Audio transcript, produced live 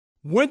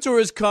Winter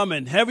is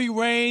coming. Heavy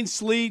rain,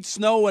 sleet,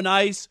 snow, and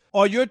ice.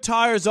 Are your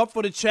tires up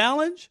for the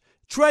challenge?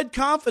 Tread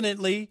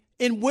confidently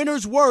in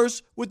winter's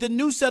worst with the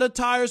new set of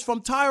tires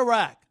from Tire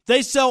Rack.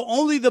 They sell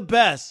only the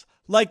best,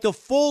 like the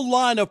full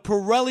line of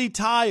Pirelli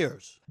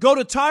tires. Go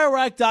to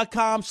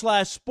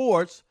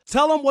TireRack.com/sports.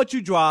 Tell them what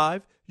you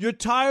drive. Your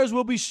tires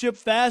will be shipped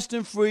fast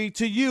and free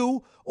to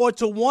you or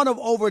to one of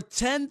over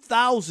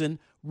 10,000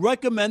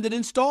 recommended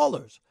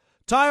installers.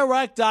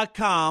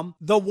 TireRack.com,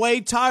 the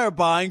way tire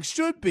buying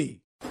should be.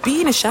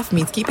 Being a chef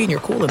means keeping your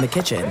cool in the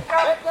kitchen.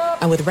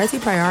 And with Resi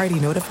Priority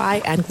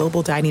Notify and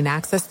Global Dining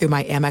Access through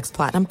my Amex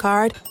Platinum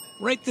card,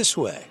 right this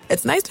way.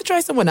 It's nice to try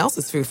someone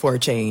else's food for a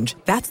change.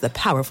 That's the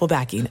powerful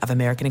backing of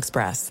American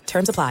Express.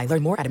 Terms apply.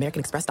 Learn more at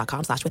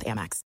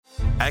americanexpress.com/withAmex.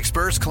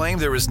 Experts claim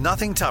there is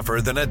nothing tougher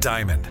than a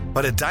diamond.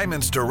 But at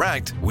Diamonds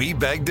Direct, we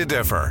beg to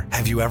differ.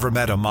 Have you ever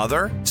met a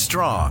mother?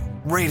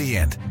 Strong,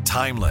 radiant,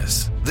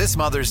 timeless. This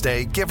Mother's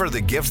Day, give her the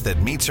gift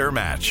that meets her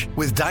match.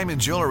 With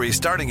diamond jewelry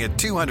starting at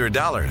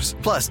 $200.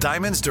 Plus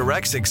Diamonds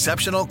Direct's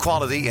exceptional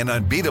quality and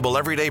unbeatable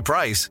everyday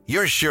price,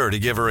 you're sure to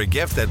give her a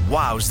gift that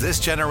wows this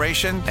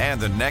generation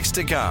and the next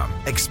to come.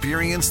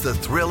 Experience the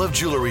thrill of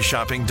jewelry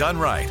shopping done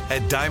right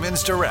at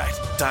Diamonds Direct.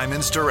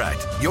 Diamonds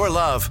Direct. Your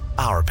love,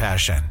 our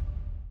passion.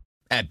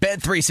 At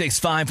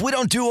Bet365, we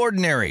don't do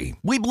ordinary.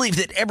 We believe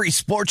that every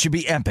sport should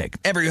be epic.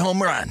 Every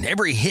home run,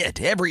 every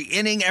hit, every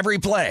inning, every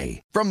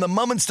play. From the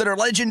moments that are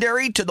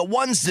legendary to the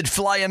ones that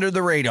fly under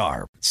the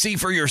radar. See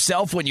for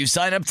yourself when you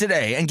sign up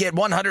today and get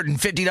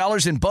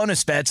 $150 in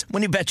bonus bets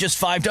when you bet just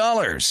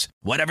 $5.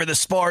 Whatever the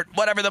sport,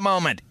 whatever the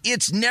moment,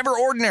 it's never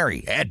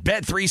ordinary at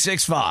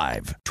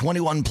Bet365.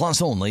 21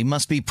 plus only.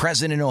 Must be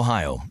present in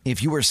Ohio.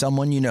 If you or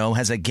someone you know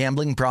has a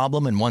gambling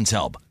problem and wants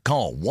help,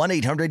 call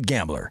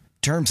 1-800-GAMBLER.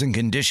 Terms and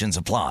conditions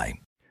apply.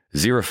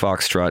 Zero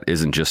Foxtrot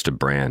isn't just a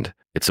brand,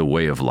 it's a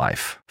way of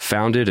life.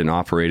 Founded and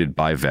operated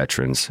by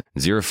veterans,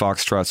 Zero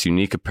Foxtrot's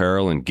unique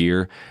apparel and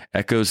gear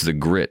echoes the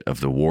grit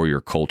of the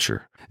warrior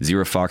culture.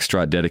 Zero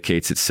Foxtrot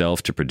dedicates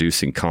itself to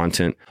producing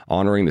content,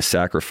 honoring the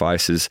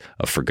sacrifices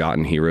of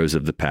forgotten heroes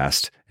of the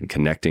past, and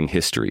connecting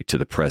history to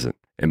the present.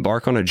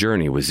 Embark on a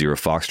journey with Zero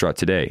Foxtrot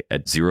today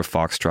at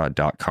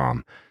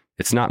zerofoxtrot.com.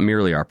 It's not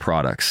merely our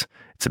products,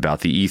 it's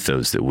about the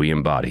ethos that we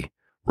embody.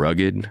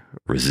 Rugged,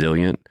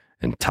 resilient,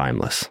 and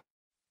timeless.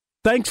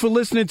 Thanks for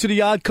listening to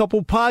the Odd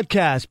Couple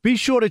podcast. Be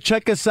sure to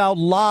check us out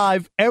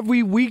live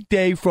every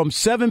weekday from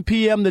 7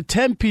 p.m. to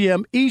 10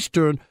 p.m.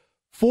 Eastern,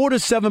 4 to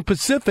 7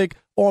 Pacific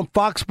on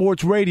Fox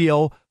Sports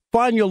Radio.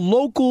 Find your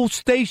local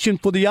station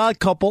for the Odd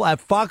Couple at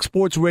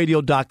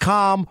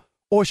foxsportsradio.com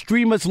or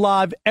stream us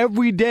live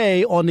every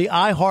day on the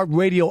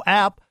iHeartRadio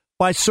app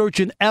by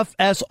searching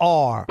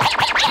FSR.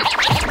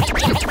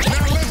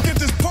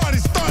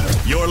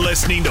 You're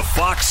listening to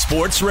Fox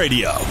Sports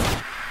Radio.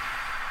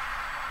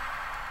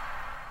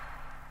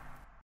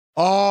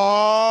 Oh,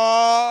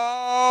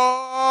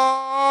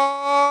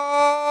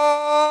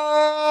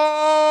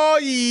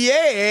 yeah.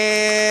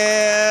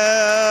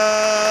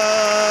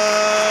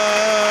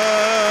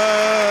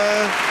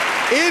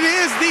 It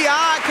is the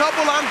Odd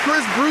Couple. I'm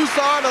Chris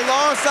Broussard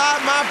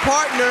alongside my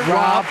partner,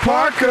 Rob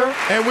Parker.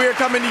 And we're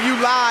coming to you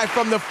live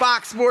from the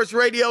Fox Sports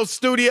Radio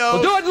studio.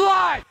 We'll do it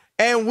live.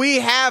 And we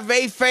have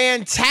a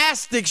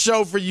fantastic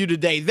show for you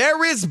today.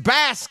 There is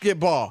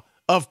basketball,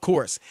 of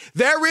course.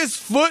 There is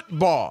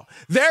football.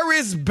 There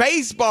is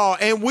baseball.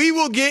 And we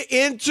will get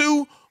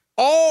into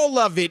all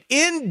of it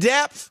in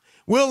depth.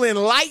 We'll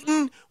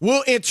enlighten,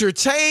 we'll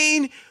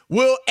entertain,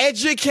 we'll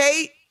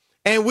educate,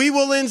 and we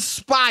will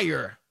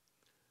inspire.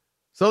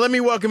 So let me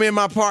welcome in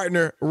my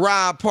partner,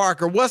 Rob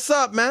Parker. What's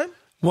up, man?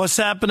 What's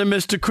happening,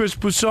 Mr. Chris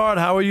Broussard?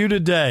 How are you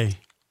today?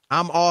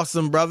 I'm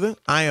awesome, brother.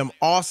 I am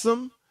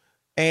awesome.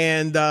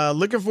 And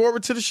looking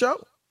forward to the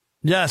show.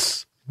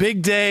 Yes,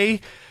 big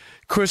day.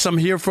 Chris, I'm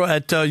here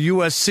at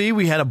USC.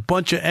 We had a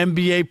bunch of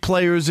NBA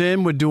players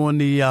in. We're doing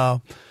the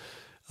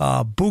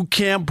boot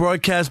camp,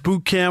 broadcast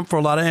boot camp for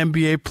a lot of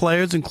NBA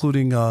players,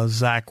 including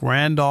Zach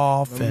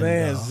Randolph. Your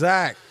man,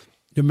 Zach.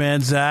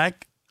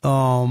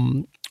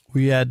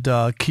 We had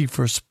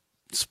Kiefer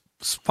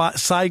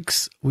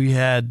Sykes. We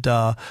had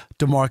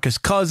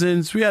DeMarcus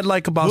Cousins. We had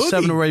like about Boogie.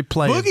 7 or 8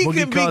 players. Boogie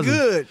can Cousins. be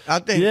good, I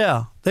think.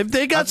 Yeah,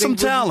 they got some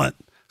talent.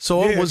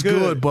 So it was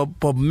good.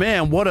 But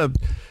man, what a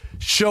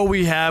show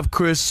we have,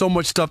 Chris. So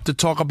much stuff to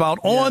talk about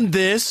on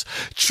this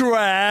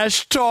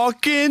Trash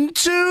Talking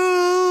Tuesday.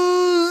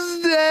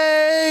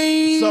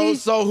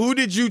 So who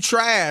did you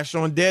trash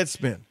on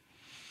Deadspin?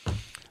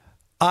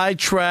 I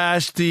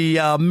trashed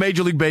the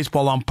Major League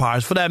Baseball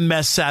umpires for that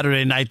mess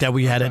Saturday night that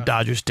we had at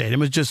Dodger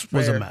Stadium. It just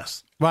was a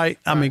mess. Right?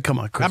 I mean, come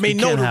on, Chris. I mean,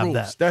 know the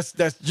rules. That's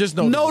just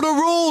know the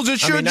rules.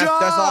 It's your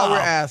job. That's all we're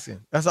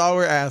asking. That's all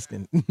we're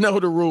asking. Know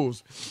the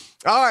rules.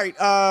 All right,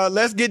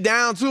 let's get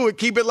down to it.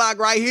 Keep it locked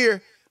right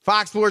here.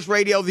 Fox Sports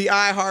Radio, the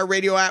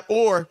iHeartRadio app,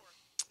 or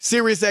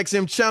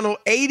SiriusXM channel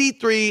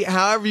 83,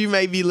 however you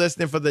may be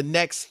listening for the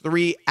next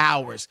 3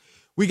 hours.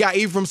 We got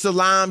Ephraim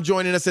Salaam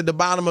joining us at the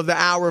bottom of the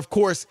hour. Of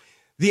course,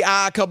 the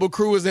Odd Couple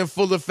crew is in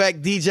full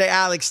effect. DJ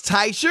Alex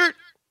Teichert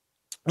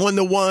on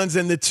the ones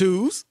and the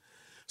twos.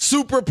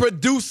 super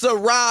producer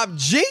Rob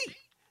G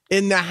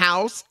in the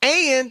house.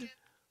 And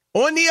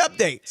on the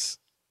updates,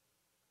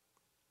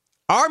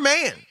 our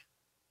man,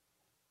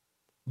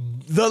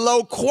 the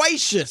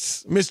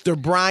loquacious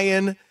Mr.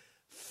 Brian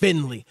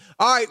Finley.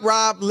 All right,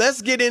 Rob,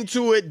 let's get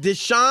into it.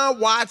 Deshaun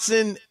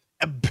Watson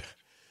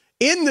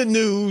in the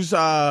news.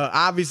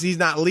 Obviously, he's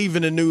not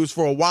leaving the news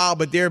for a while,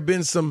 but there have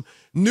been some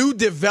new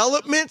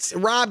developments.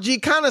 Rob G,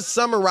 kind of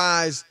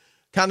summarize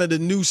kind of the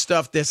new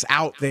stuff that's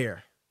out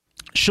there.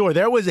 Sure.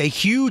 There was a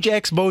huge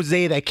expose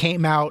that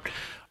came out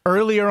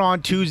earlier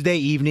on Tuesday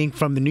evening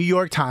from the New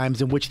York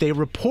Times in which they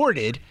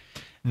reported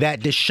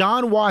that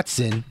Deshaun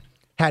Watson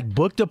had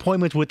booked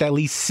appointments with at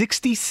least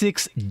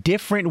 66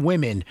 different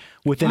women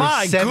within a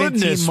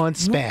 17-month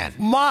span.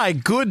 My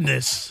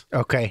goodness.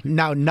 Okay.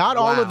 Now, not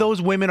all of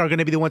those women are going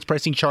to be the ones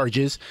pressing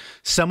charges.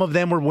 Some of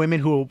them were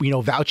women who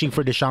were, vouching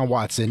for Deshaun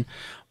Watson.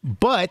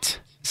 But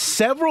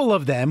several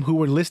of them who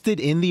were listed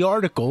in the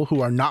article,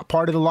 who are not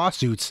part of the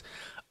lawsuits,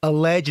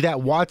 allege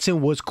that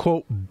Watson was,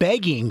 quote,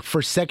 begging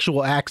for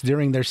sexual acts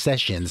during their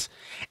sessions,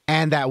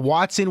 and that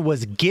Watson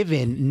was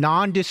given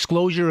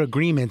non-disclosure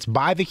agreements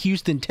by the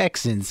Houston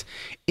Texans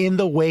in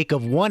the wake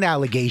of one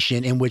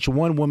allegation in which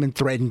one woman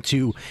threatened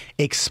to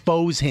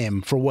expose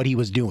him for what he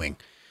was doing.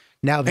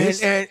 Now,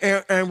 this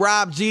and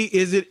Rob G,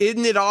 isn't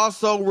it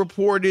also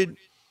reported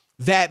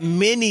that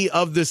many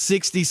of the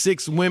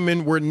 66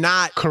 women were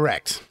not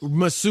correct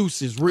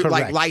masseuses,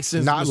 like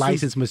licensed, not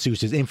licensed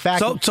masseuses. In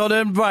fact, so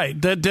then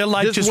they're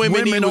like just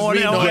women on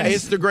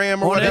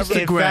Instagram or whatever.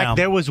 In fact,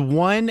 there was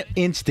one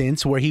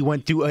instance where he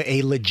went through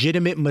a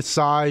legitimate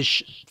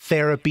massage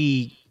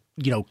therapy,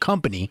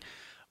 company,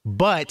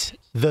 but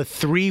the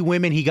 3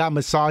 women he got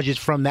massages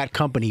from that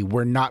company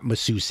were not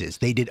masseuses.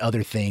 They did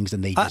other things,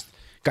 and they just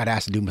got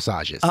asked to do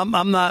massages.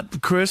 I'm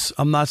not, Chris.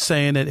 I'm not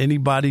saying that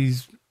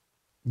anybody's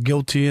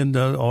guilty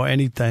or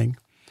anything,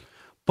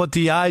 but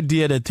the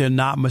idea that they're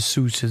not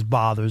masseuses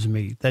bothers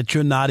me. That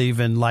you're not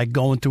even like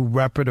going through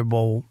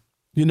reputable.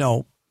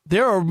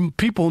 There are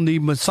people who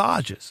need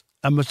massages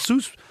and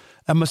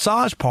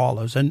massage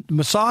parlors and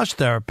massage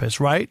therapists,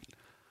 right?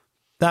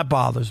 That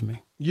bothers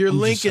me. You're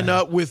linking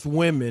up with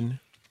women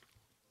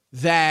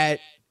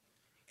that,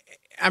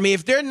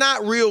 if they're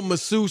not real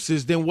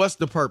masseuses, then what's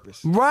the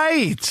purpose?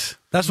 Right.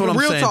 That's what I'm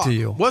saying to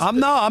you.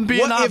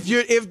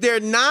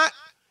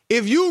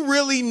 If you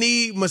really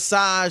need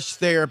massage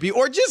therapy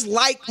or just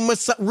like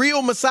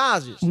real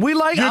massages, you're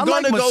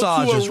going to go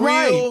to a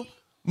real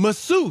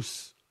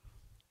masseuse.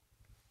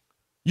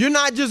 You're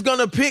not just going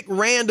to pick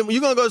random.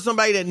 You're going to go to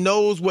somebody that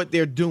knows what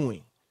they're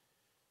doing.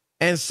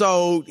 And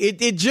so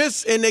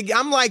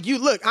I'm like you.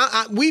 Look,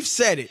 we've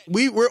said it.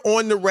 We're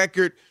on the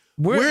record.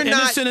 We're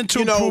innocent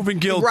until proven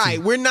guilty. Right.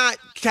 We're not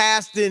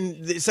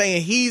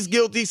saying he's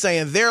guilty,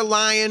 saying they're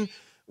lying.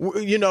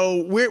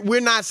 We're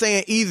not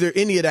saying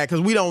any of that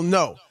because we don't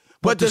know.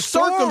 But the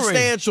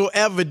circumstantial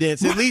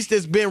evidence, at least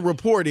it's been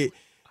reported,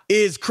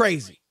 is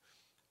crazy.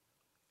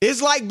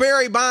 It's like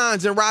Barry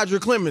Bonds and Roger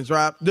Clemens,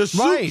 Rob. The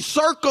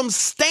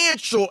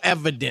circumstantial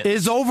evidence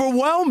is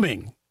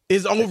overwhelming.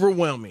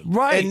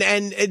 Right.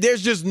 And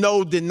there's just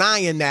no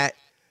denying that.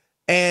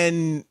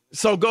 And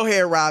so go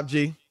ahead, Rob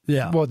G.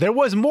 Yeah. Well, there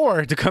was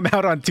more to come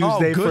out on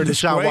Tuesday for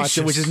Deshaun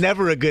Watson, which is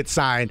never a good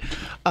sign.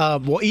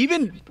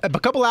 Even a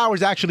couple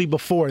hours actually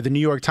before the New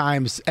York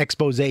Times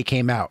expose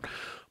came out,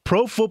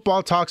 Pro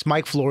Football Talk's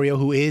Mike Florio,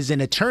 who is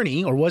an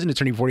attorney or was an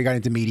attorney before he got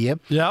into media,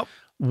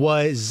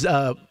 was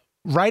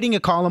writing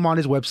a column on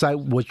his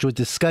website, which was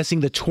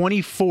discussing the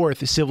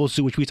 24th civil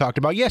suit, which we talked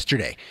about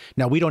yesterday.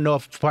 Now, we don't know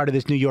if part of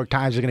this New York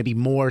Times are going to be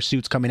more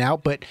suits coming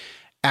out, but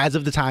as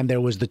of the time, there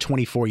was the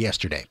 24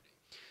 yesterday.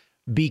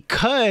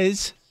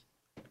 Because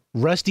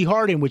Rusty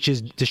Hardin, which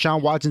is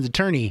Deshaun Watson's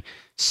attorney,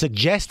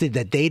 suggested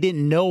that they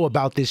didn't know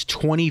about this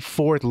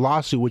 24th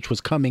lawsuit, which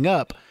was coming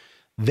up.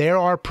 There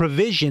are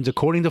provisions,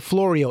 according to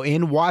Florio,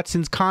 in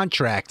Watson's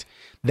contract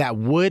that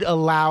would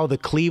allow the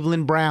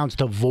Cleveland Browns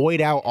to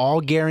void out all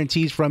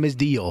guarantees from his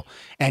deal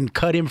and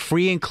cut him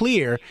free and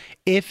clear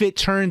if it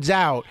turns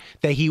out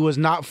that he was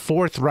not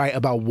forthright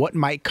about what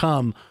might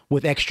come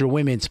with extra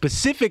women,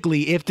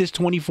 specifically if this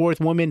 24th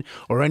woman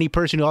or any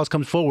person who else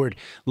comes forward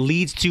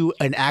leads to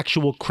an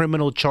actual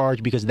criminal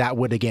charge, because that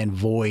would, again,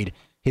 void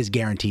his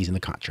guarantees in the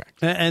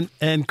contract.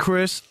 And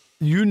Chris,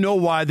 you know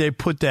why they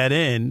put that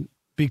in,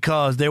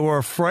 because they were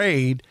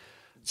afraid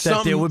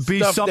that there would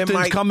be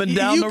something coming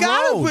down the road. You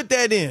got to put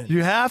that in.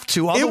 You have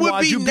to. Otherwise, it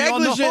would be you'd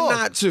negligent be on the hook.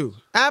 not to.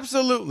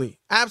 Absolutely.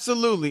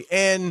 Absolutely.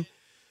 And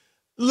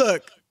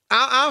look,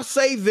 I'll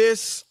say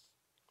this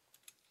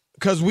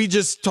because we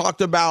just talked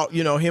about,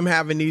 him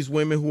having these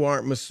women who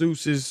aren't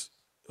masseuses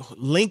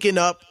linking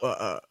up.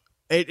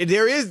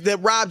 There is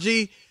that, Rob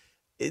G,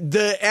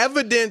 the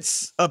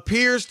evidence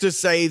appears to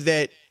say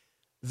that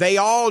they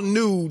all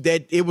knew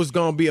that it was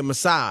going to be a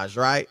massage,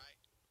 right?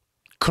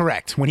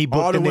 Correct. When he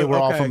booked them, they were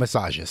all for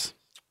massages.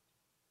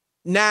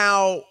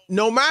 Now,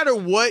 no matter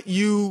what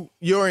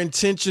your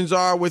intentions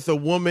are with a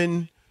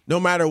woman, no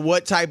matter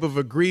what type of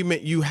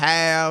agreement you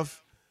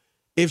have,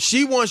 if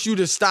she wants you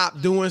to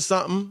stop doing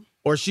something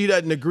or she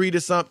doesn't agree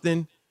to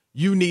something,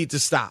 you need to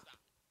stop.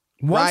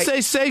 Once they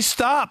say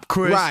stop,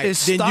 Chris,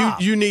 it's then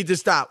stop. you need to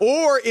stop.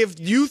 Or if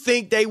you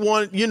think they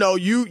want,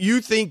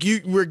 you think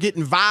we're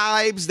getting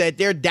vibes that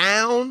they're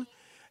down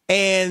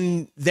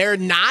and they're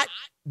not,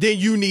 then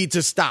you need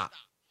to stop.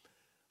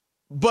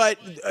 But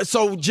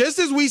so just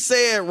as we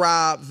said,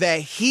 Rob, that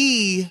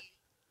he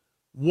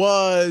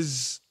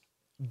was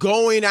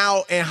going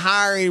out and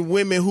hiring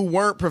women who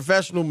weren't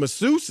professional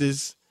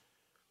masseuses,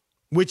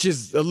 which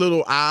is a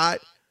little odd,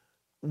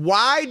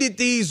 why did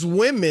these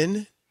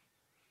women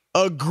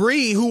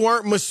agree who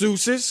weren't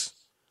masseuses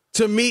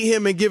to meet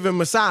him and give him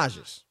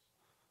massages?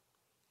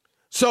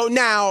 So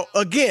now,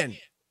 again,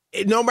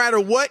 no matter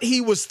what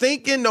he was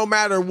thinking, no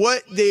matter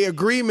what the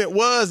agreement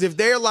was, if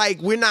they're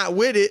like, we're not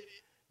with it,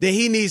 then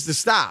he needs to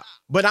stop.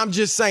 But I'm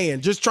just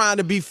saying, just trying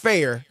to be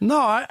fair. No,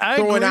 I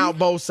throwing agree. out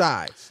both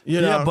sides.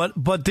 Yeah,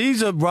 but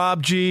these are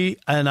Rob G,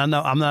 and I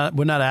know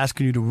we're not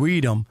asking you to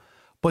read them,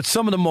 but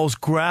some of the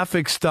most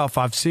graphic stuff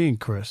I've seen,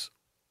 Chris.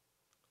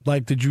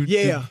 Like, did you?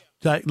 Yeah.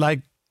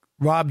 Like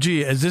Rob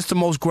G, is this the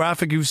most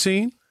graphic you've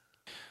seen?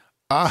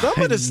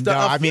 Some of the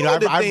stuff. No, I mean,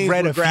 I've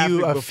read a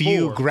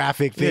few before.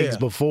 graphic things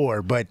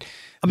before, but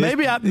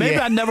maybe I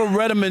never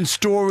read them in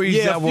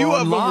stories that were online. Yeah, a few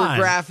of them were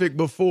graphic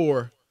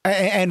before.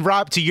 And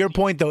Rob, to your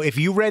point though, if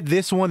you read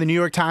this one, the New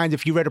York Times,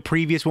 if you read a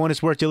previous one,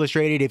 Sports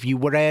Illustrated, if you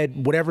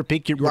read whatever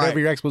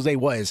your expose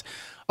was,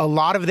 a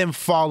lot of them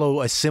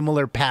follow a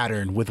similar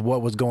pattern with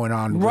what was going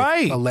on,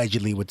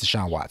 allegedly with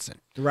Deshaun Watson.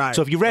 Right.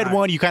 So if you read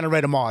one, you kind of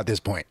read them all at this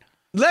point.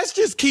 Let's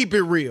just keep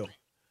it real.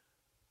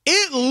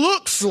 It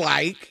looks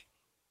like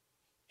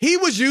he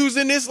was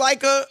using this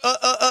like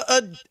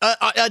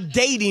a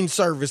dating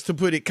service, to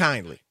put it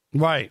kindly.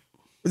 Right.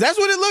 That's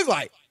what it looked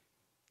like.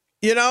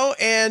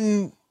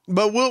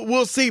 But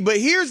we'll see. But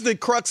here's the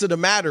crux of the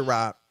matter,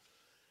 Rob.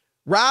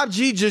 Rob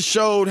G just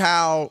showed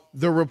how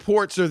the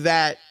reports are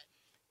that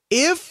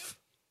if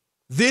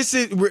this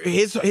is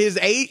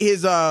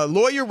his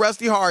lawyer,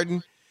 Rusty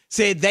Hardin,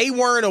 said they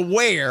weren't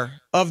aware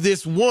of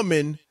this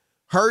woman,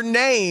 her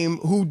name,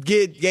 who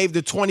gave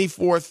the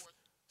 24th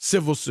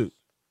civil suit.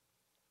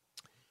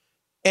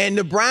 And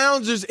the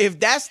Browns, if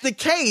that's the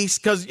case,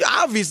 because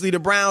obviously the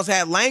Browns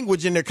had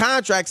language in their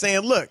contract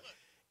saying, look,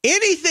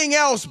 anything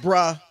else,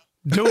 bruh.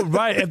 Dude,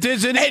 right. If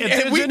there's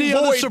any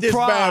other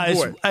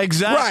surprise,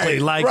 exactly.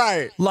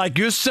 Like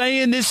you're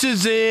saying this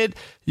is it.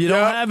 You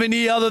don't have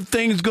any other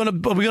things we're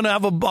gonna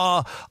have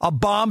a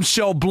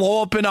bombshell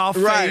blow up in our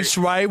face,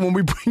 right? When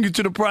we bring you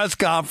to the press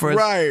conference.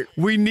 Right.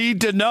 We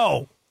need to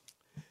know.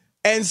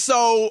 And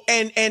so,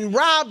 and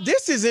Rob,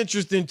 this is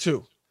interesting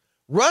too.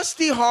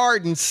 Rusty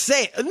Hardin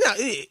said, no,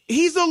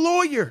 he's a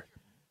lawyer.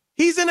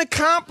 He's an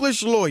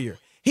accomplished lawyer.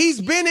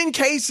 He's been in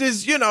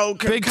cases,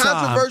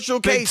 controversial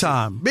cases.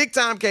 Big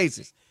time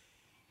cases.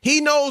 He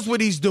knows what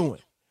he's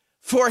doing.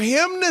 For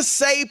him to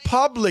say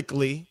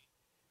publicly,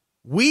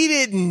 we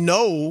didn't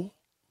know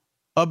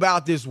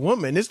about this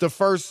woman. This is the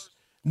first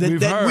we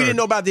didn't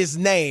know about this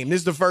name.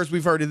 This is the first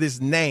we've heard of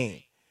this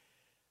name.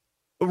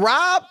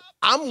 Rob,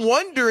 I'm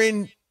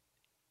wondering,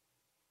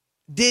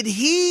 is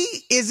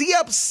he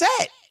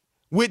upset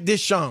with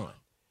Deshaun?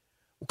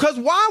 Because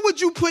why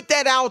would you put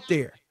that out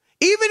there?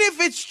 Even if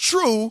it's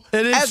true,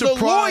 as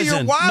surprising. A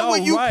lawyer, why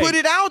would you put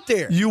it out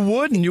there? You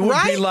wouldn't. You would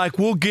be like,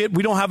 we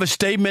don't have a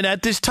statement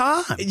at this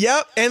time.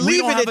 Yep, and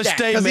leave it at that.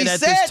 Because he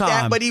said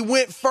that, but he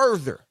went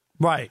further.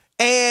 Right.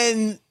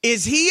 And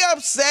is he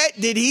upset?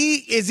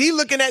 Is he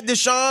looking at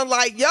Deshaun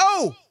like,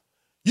 yo,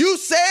 you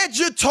said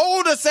you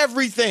told us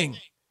everything,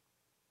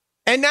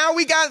 and now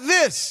we got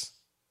this?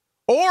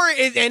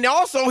 And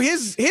also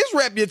his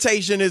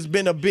reputation has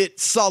been a bit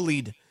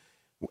sullied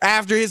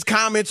after his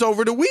comments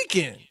over the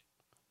weekend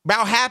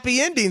about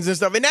happy endings and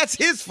stuff, and that's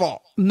his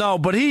fault. No,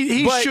 but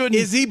he shouldn't.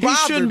 He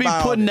shouldn't be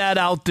putting that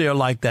out there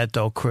like that,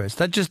 though, Chris.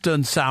 That just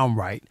doesn't sound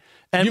right.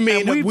 And, you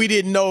mean we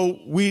didn't know?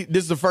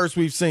 This is the first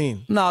we've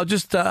seen. No,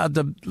 just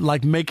the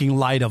making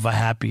light of a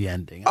happy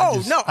ending.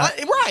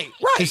 Right.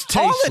 It's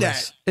tasteless. All of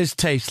that. It's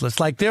tasteless.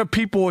 Like there are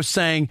people who are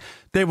saying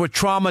they were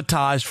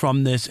traumatized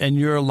from this, and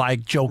you're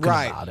like joking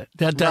about it.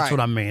 That's what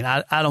I mean.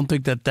 I don't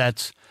think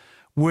that's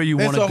where you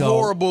want to go. It's a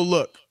horrible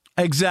look.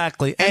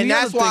 Exactly. And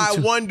that's why I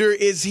wonder,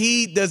 does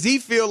he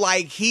feel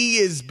like he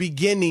is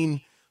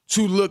beginning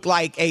to look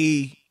like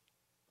a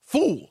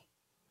fool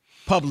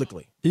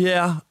publicly?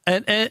 Yeah.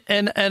 And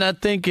I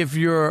think if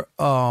you're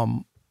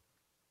Deshaun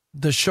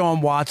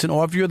Watson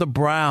or if you're the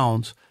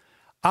Browns,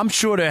 I'm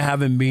sure they're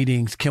having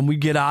meetings. Can we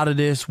get out of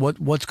this?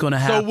 What's going to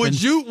happen?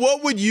 So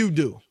what would you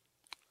do?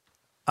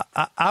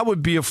 I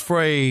would be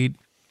afraid.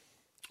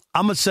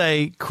 I'm going to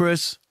say,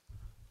 Chris,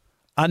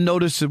 I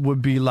notice it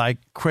would be like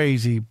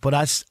crazy, but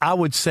I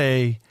would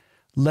say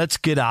let's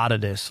get out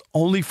of this,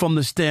 only from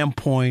the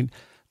standpoint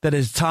that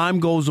as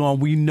time goes on,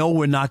 we know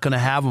we're not going to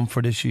have them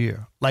for this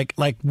year. Like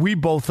we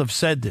both have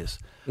said this.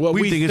 Well,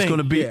 we think it's going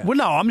to be. Yeah. Well,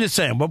 no, I'm just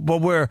saying, but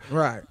we're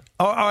right.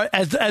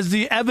 As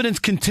the evidence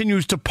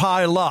continues to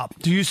pile up,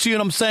 do you see what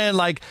I'm saying?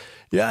 Like,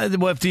 yeah,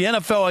 well, if the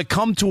NFL had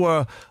come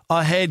to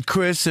a head,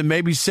 Chris, and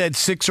maybe said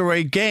 6 or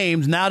 8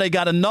 games, now they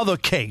got another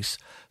case.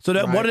 So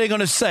that what are they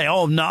going to say?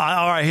 Oh, no,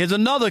 all right, here's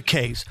another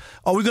case.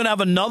 Are we going to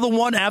have another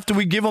one after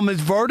we give him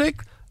his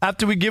verdict?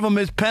 After we give him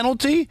his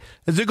penalty?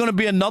 Is there going to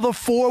be another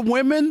 4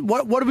 women?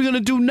 What are we going to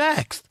do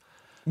next?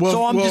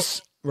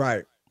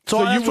 Right.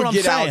 So you would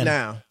get saying. out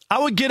now. I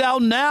would get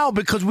out now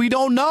because we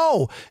don't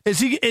know. Is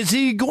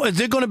there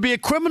going to be a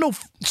criminal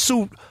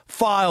suit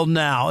filed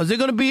now? Is there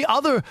going to be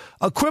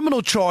a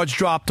criminal charge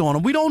dropped on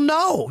him? We don't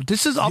know.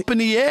 This is up in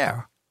the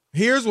air.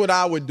 Here's what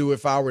I would do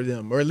if I were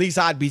them, or at least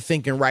I'd be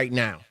thinking right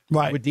now,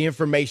 right, with the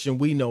information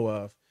we know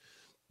of.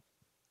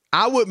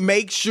 I would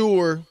make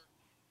sure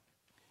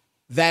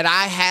that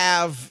I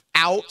have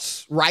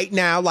outs right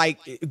now, like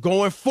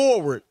going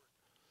forward,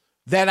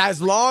 that as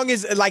long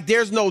as, like,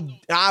 there's no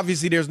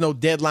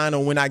deadline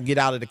on when I get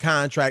out of the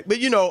contract, but,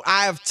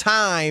 I have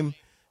time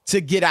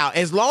to get out.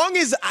 As long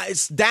as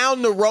it's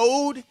down the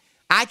road,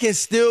 I can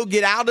still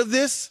get out of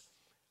this,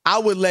 I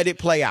would let it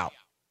play out.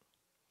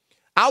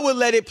 I would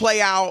let it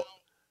play out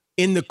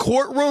in the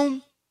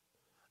courtroom.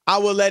 I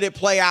would let it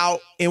play out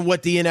in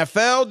what the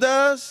NFL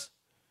does.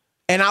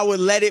 And I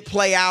would let it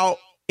play out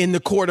in the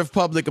court of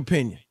public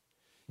opinion.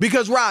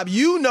 Because, Rob,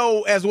 you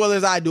know as well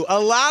as I do, a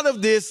lot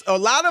of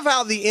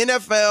how the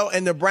NFL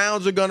and the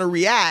Browns are going to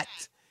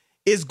react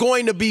is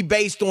going to be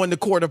based on the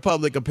court of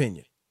public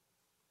opinion.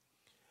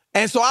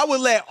 And so I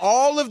would let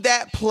all of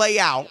that play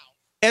out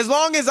as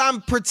long as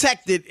I'm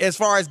protected as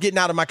far as getting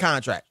out of my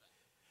contract.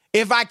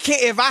 If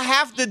I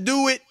have to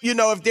do it,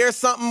 if there's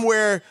something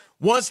where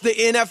once the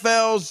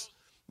NFL's,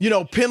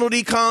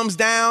 penalty comes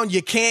down,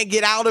 you can't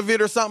get out of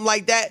it or something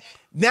like that,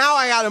 now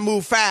I got to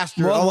move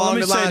faster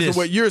along the lines of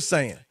what you're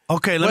saying.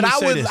 Okay, let me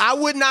say this. I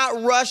would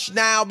not rush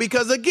now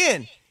because,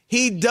 again,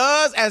 he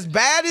does, as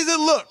bad as it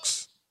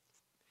looks,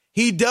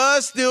 he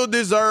does still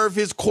deserve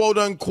his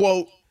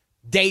quote-unquote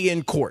day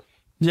in court.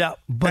 Yeah.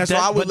 So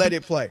I would let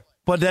it play.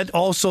 But that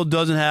also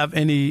doesn't have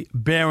any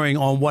bearing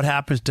on what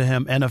happens to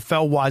him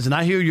NFL-wise. And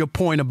I hear your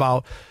point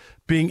about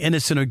being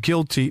innocent or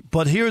guilty.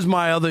 But here's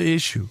my other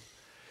issue,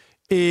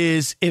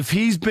 is if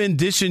he's been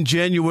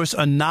disingenuous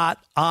or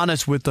not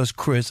honest with us,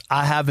 Chris,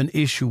 I have an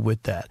issue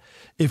with that.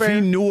 If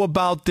he knew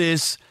about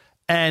this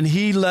and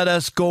he let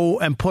us go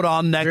and put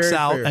our necks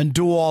out and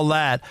do all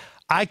that,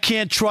 I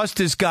can't trust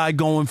this guy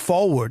going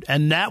forward.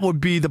 And that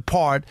would be the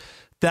part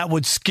that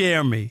would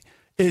scare me.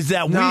 Is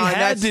that we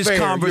had this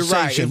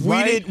conversation,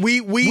 right?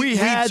 We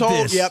had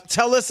this. Yep,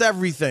 tell us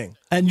everything.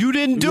 And you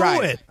didn't do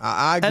it.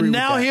 I agree and with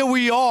now that. Here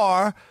we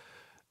are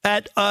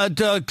at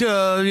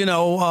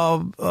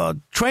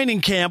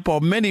training camp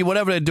or mini,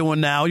 whatever they're doing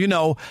now,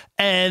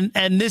 and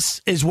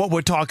this is what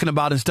we're talking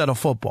about instead of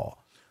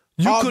football.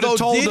 You could have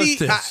told us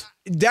this.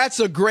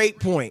 That's a great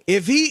point.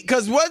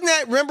 Because wasn't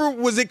that,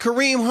 was it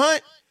Kareem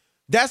Hunt?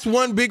 That's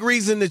one big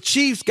reason the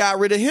Chiefs got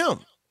rid of him.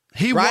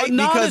 He wasn't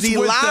because he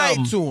lied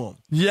them. to him.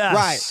 Yes.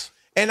 Right.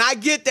 And I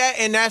get that,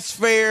 and that's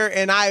fair,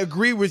 and I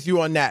agree with you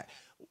on that.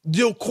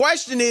 The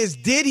question is,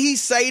 did he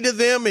say to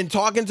them in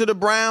talking to the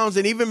Browns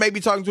and even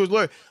maybe talking to his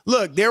lawyer,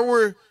 look, it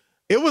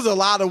was a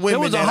lot of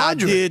women that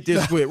 100. I did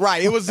this with.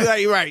 Right. It was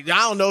right. I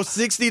don't know,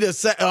 60 to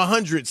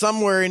 100,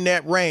 somewhere in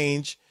that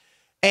range.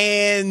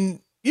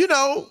 And,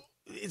 the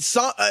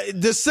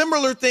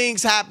similar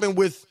things happen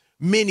with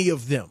many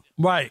of them.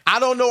 Right. I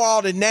don't know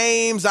all the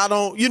names. I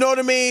don't, you know what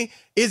I mean?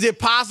 Is it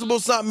possible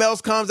something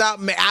else comes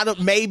out?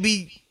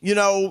 Maybe,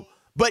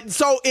 But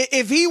so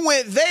if he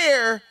went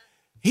there,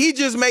 he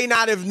just may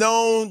not have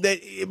known that.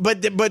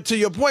 But to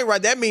your point,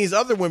 right, that means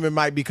other women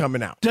might be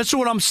coming out. That's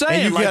what I'm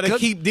saying. And you got to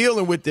keep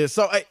dealing with this.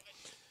 So,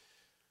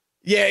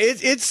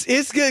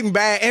 it's getting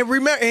bad. And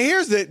remember, and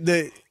here's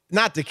the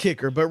not the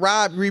kicker, but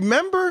Rob,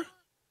 remember,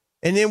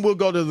 and then we'll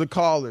go to the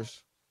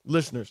callers,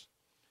 listeners.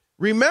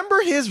 Remember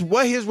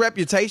what his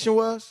reputation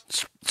was?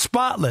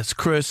 Spotless,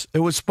 Chris. It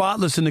was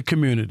spotless in the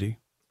community.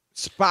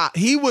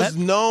 He was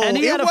known. And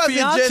he had a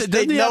fiance.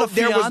 Didn't he have a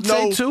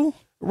fiance too?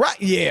 Right.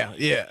 Yeah.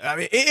 I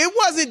mean, it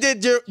wasn't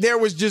that there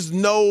was just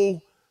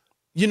no,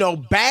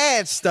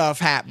 bad stuff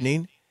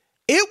happening.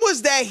 It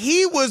was that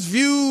he was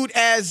viewed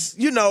as,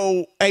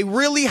 a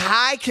really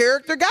high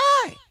character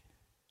guy.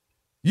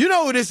 You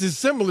know who this is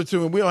similar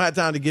to, and we don't have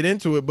time to get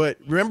into it, but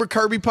remember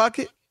Kirby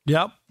Puckett?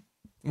 Yep.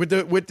 With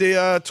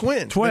the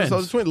twins.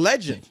 So the twin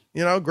legend,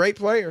 great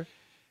player.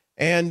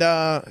 And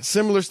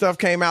similar stuff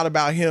came out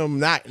about him,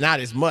 not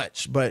as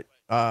much, but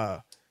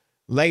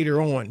later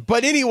on.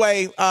 But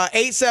anyway,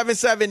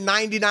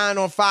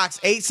 877-99 on Fox,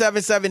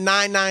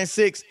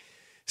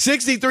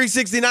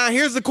 877-996-6369.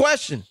 Here's the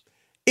question.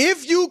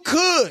 If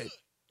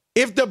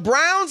the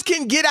Browns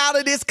can get out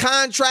of this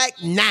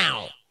contract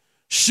now,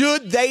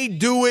 should they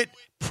do it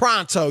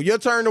pronto? Your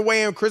turn to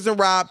weigh in, Chris and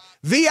Rob,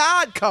 The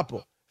Odd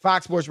Couple.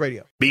 Fox Sports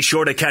Radio. Be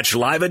sure to catch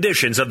live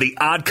editions of The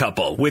Odd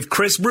Couple with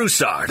Chris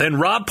Broussard and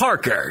Rob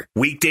Parker.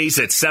 Weekdays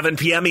at 7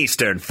 p.m.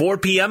 Eastern, 4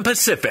 p.m.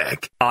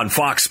 Pacific on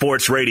Fox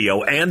Sports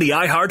Radio and the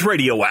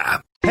iHeartRadio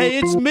app. Hey,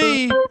 it's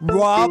me,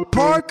 Rob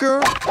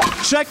Parker.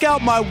 Check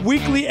out my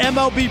weekly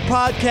MLB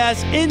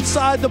podcast,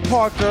 Inside the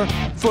Parker,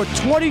 for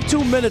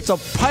 22 minutes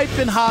of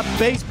piping hot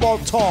baseball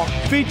talk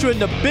featuring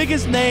the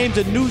biggest names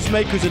and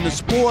newsmakers in the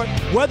sport.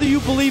 Whether you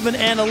believe in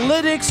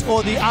analytics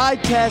or the eye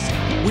test,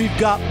 we've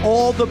got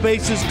all the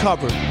bases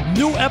covered.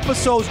 New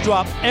episodes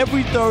drop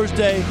every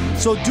Thursday,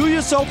 so do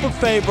yourself a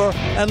favor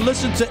and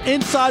listen to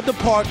Inside the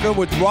Parker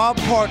with Rob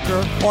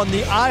Parker on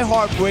the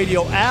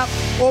iHeartRadio app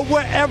or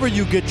wherever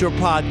you get your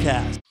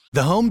podcast.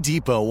 The Home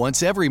Depot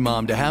wants every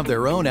mom to have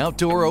their own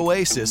outdoor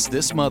oasis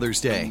this Mother's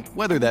Day,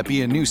 whether that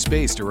be a new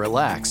space to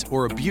relax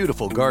or a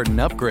beautiful garden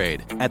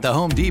upgrade. At the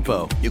Home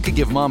Depot, you can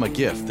give mom a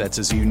gift that's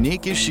as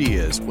unique as she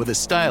is, with a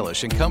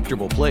stylish and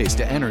comfortable place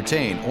to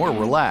entertain or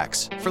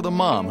relax for the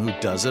mom who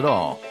does it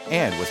all.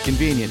 And with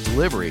convenient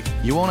delivery,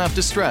 you won't have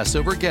to stress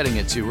over getting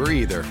it to her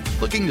either.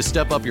 Looking to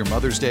step up your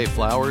Mother's Day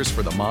flowers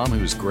for the mom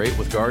who's great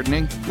with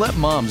gardening? Let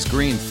Mom's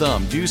Green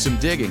Thumb do some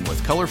digging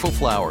with colorful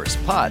flowers,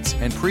 pots,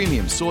 and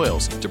premium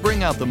soils to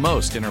bring out the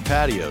most in her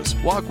patios,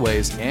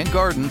 walkways, and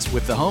gardens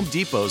with the Home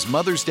Depot's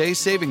Mother's Day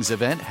Savings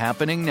Event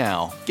happening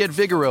now. Get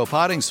Vigoro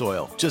potting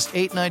soil, just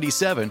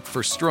 $8.97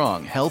 for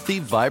strong, healthy,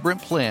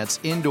 vibrant plants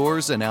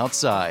indoors and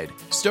outside.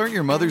 Start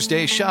your Mother's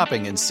Day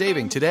shopping and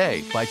saving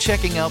today by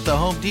checking out the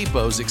Home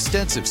Depot's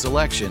extensive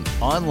selection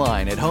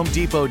online at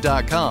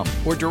HomeDepot.com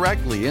or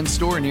directly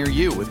in-store near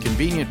you with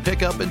convenient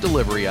pickup and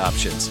delivery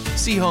options.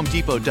 See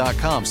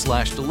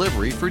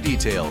HomeDepot.com/delivery for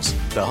details.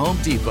 The Home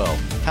Depot,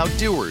 how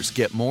doers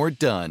get more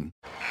done.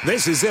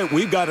 This is it.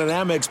 We've got an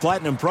Amex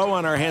Platinum Pro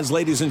on our hands,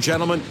 ladies and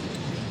gentlemen.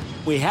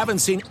 We haven't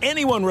seen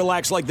anyone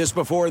relax like this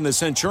before in the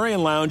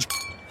Centurion Lounge.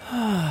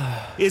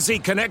 Is he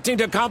connecting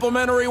to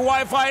complimentary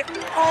Wi-Fi?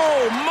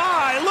 Oh,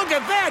 my! Look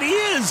at that! He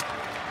is!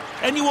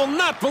 And you will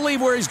not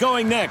believe where he's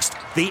going next.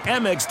 The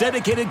Amex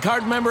dedicated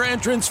card member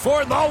entrance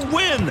for the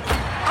win.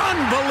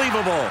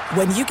 Unbelievable.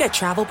 When you get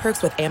travel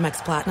perks with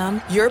Amex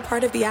Platinum, you're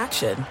part of the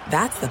action.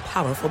 That's the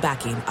powerful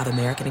backing of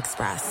American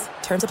Express.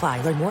 Terms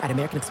apply. Learn more at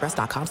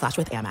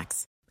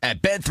americanexpress.com/withAmex.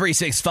 At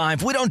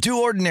Bet365, we don't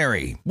do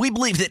ordinary. We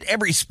believe that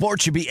every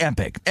sport should be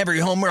epic. Every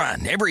home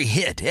run, every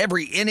hit,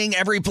 every inning,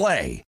 every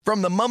play.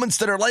 From the moments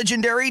that are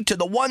legendary to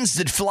the ones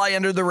that fly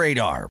under the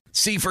radar.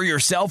 See for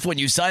yourself when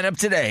you sign up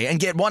today and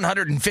get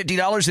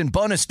 $150 in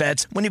bonus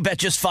bets when you bet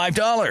just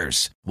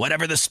 $5.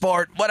 Whatever the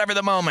sport, whatever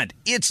the moment,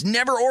 it's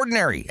never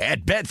ordinary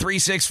at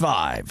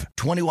Bet365.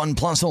 21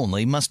 plus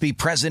only. Must be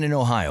present in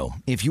Ohio.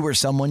 If you or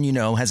someone you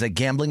know has a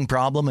gambling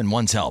problem and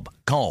wants help,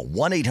 call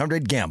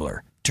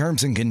 1-800-GAMBLER.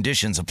 Terms and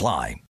conditions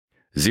apply.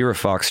 Zero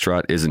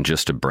Foxtrot isn't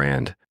just a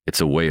brand,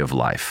 it's a way of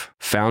life.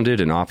 Founded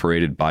and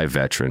operated by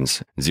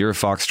veterans, Zero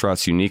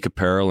Foxtrot's unique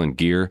apparel and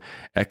gear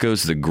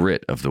echoes the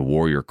grit of the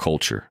warrior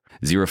culture.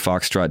 Zero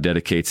Foxtrot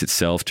dedicates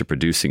itself to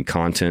producing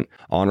content,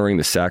 honoring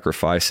the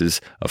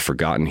sacrifices of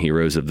forgotten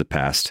heroes of the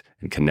past,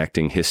 and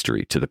connecting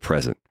history to the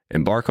present.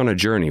 Embark on a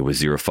journey with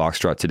Zero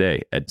Foxtrot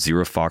today at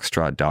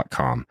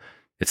zerofoxtrot.com.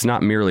 It's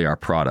not merely our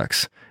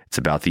products, it's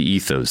about the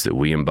ethos that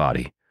we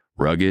embody.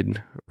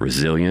 Rugged,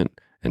 resilient,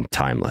 and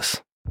timeless.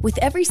 With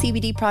every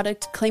CBD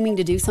product claiming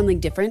to do something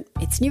different,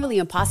 it's nearly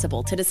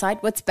impossible to decide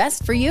what's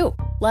best for you.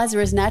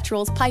 Lazarus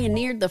Naturals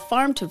pioneered the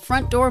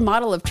farm-to-front-door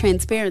model of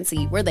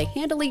transparency, where they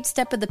handle each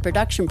step of the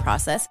production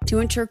process to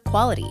ensure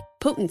quality,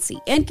 potency,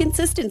 and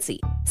consistency.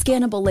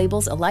 Scannable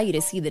labels allow you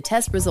to see the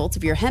test results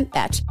of your hemp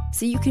batch,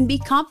 so you can be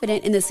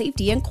confident in the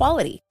safety and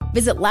quality.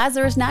 Visit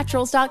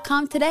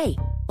LazarusNaturals.com today.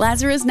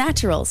 Lazarus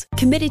Naturals,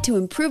 committed to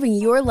improving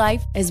your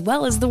life as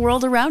well as the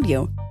world around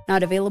you.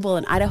 Not available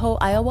in Idaho,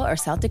 Iowa, or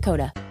South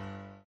Dakota.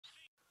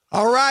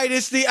 All right,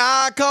 it's the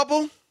Odd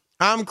Couple.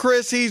 I'm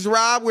Chris, he's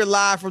Rob. We're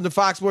live from the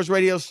Fox Sports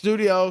Radio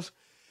studios.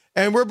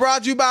 And we're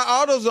brought to you by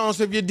AutoZone.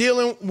 So if you're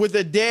dealing with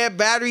a dead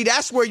battery,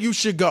 that's where you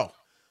should go.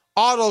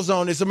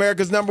 AutoZone is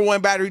America's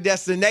 #1 battery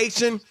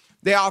destination.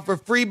 They offer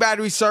free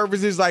battery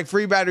services like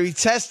free battery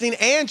testing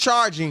and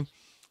charging.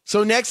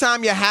 So next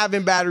time you're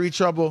having battery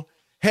trouble,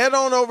 head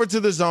on over to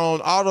the Zone.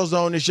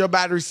 AutoZone is your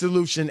battery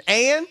solution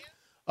and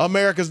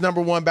America's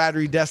 #1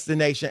 battery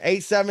destination.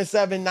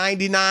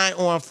 877-99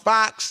 on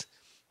Fox.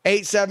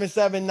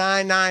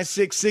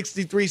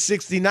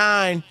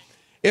 877-996-6369.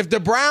 If the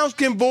Browns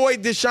can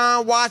void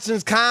Deshaun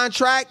Watson's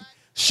contract,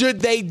 should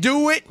they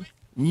do it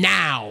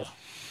now?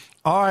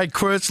 All right,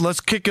 Chris,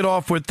 let's kick it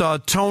off with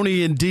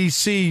Tony in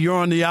D.C. You're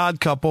on the Odd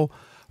Couple,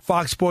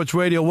 Fox Sports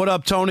Radio. What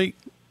up, Tony?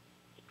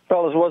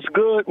 Fellas, what's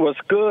good?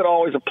 What's good?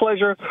 Always a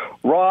pleasure.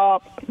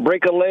 Rob,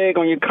 break a leg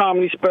on your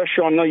comedy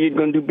special. I know you're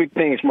going to do big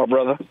things, my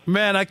brother.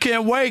 Man, I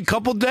can't wait.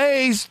 Couple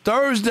days,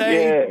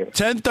 Thursday, yeah.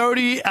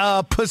 10:30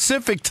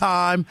 Pacific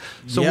time.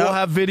 So we'll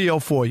have video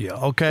for you,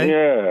 okay?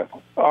 Yeah.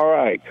 All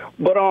right.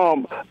 But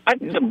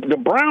the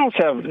Browns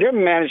their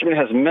management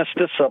has messed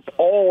this up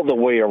all the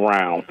way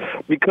around.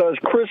 Because,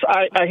 Chris,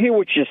 I hear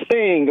what you're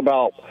saying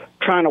about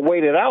trying to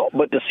wait it out,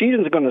 but the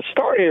season's going to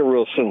start here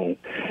real soon.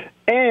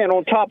 And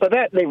on top of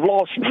that, they've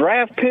lost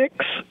draft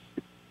picks.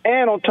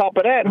 And on top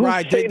of that,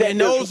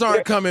 those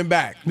aren't coming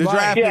back. The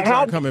draft picks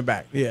aren't coming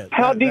back. Yeah.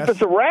 How deep is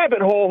the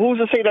rabbit hole? Who's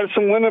to say that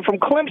some women from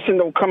Clemson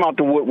don't come out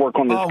the woodwork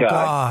on this guy? Oh,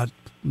 God.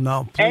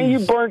 No, please. And you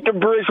burnt the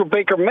bridge with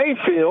Baker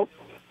Mayfield.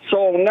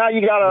 So now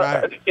you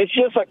got to – it's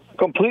just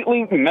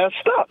completely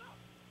messed up.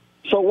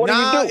 So what do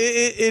you do?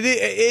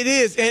 It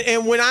is.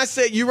 And when I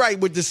say you're right,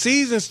 with the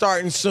season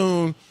starting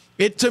soon,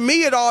 to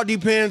me it all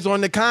depends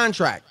on the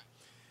contract.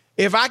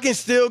 If I can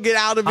still get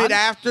out of it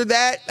after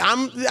that,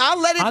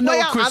 I'll let it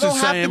play out. I don't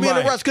have to be in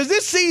a rush because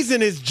this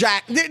season is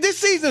jacked. This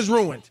season is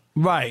ruined.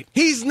 Right.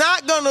 He's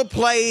not going to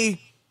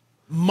play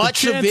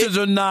much of it. The chances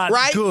are not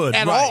good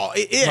at all.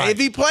 If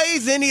he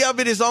plays any of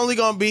it, it's only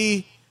going to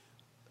be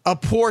a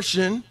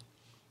portion.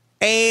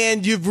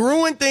 And you've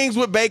ruined things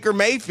with Baker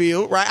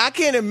Mayfield, right? I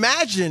can't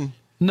imagine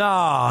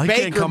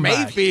Baker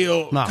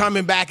Mayfield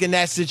coming back in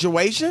that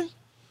situation.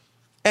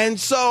 And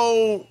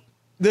so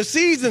the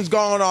season's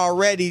gone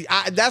already.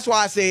 That's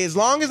why I say as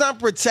long as I'm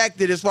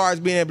protected as far as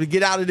being able to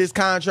get out of this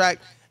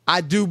contract,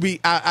 I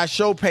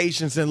show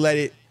patience and let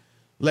it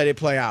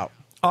play out.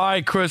 All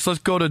right, Chris, let's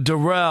go to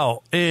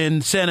Darrell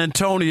in San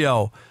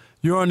Antonio.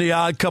 You're on the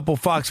Odd Couple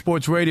Fox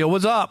Sports Radio.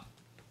 What's up?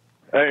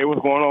 Hey,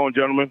 what's going on,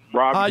 gentlemen?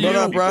 Rob, how you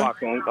doing, bro?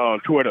 On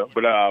Twitter,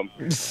 but I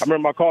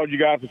remember I called you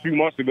guys a few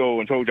months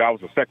ago and told you I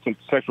was a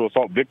sexual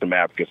assault victim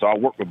advocate, so I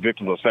work with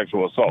victims of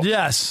sexual assault.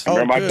 Yes.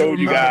 I told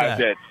you guys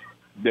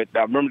that I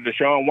remember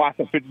Deshaun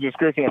Watson fit the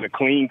description of the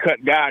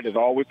clean-cut guy that's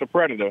always a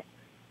predator,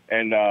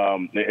 and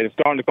it's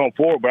starting to come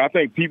forward, but I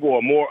think people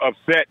are more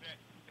upset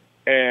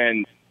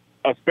and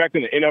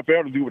expecting the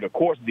NFL to do what the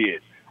courts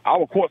did.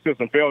 Our court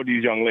system failed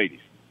these young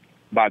ladies.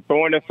 By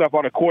throwing that stuff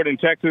out of court in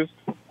Texas,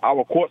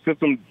 our court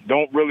system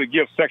don't really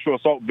give sexual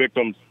assault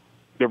victims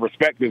the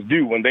respect that's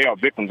due when they are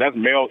victims. That's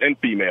males and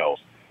females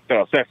that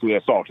are sexually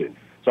assaulted.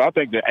 So I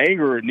think the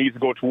anger needs to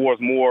go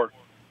towards more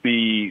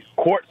the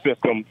court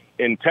system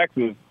in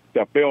Texas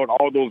that failed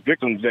all those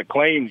victims that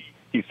claimed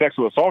he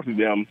sexually assaulted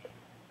them.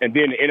 And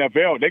then the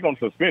NFL, they're going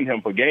to suspend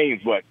him for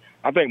games. But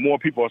I think more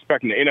people are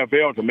expecting the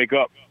NFL to make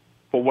up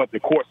for what the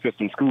court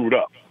system screwed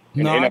up.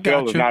 And the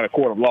NFL is not a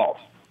court of law.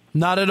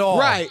 Not at all.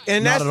 Right.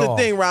 And that's the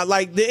thing, Rob.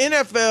 Like the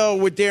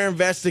NFL with their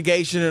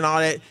investigation and all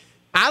that,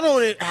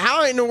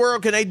 how in the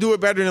world can they do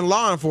it better than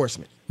law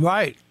enforcement?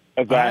 Right.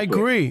 Exactly. I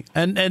agree.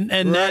 And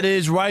that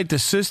is right, the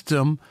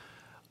system.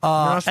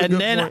 And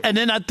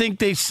then I think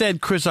they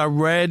said, Chris, I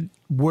read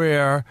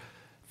where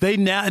they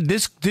now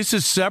this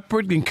is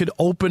separate and could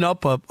open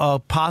up a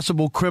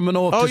possible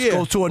criminal if this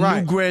goes to a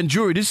new grand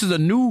jury. This is a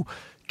new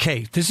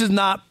case. This is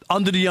not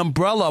under the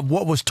umbrella of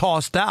what was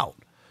tossed out.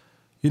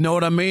 You know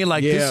what I mean?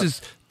 Like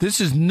this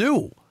is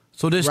new.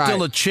 So there's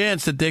still a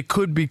chance that there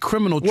could be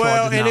criminal charges.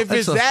 Well, and now, if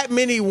it's that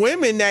many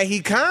women that he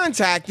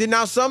contacted,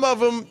 now some of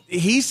them,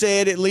 he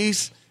said at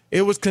least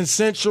it was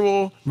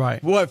consensual.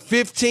 Right.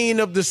 15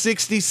 of the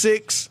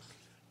 66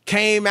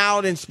 came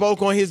out and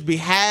spoke on his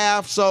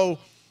behalf. So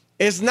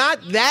it's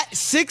not that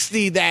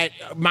 60 that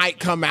might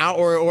come out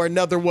or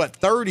another,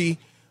 30.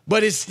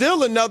 But it's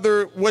still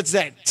another,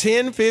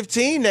 10,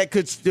 15 that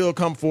could still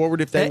come forward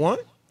if they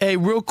want. Hey,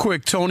 real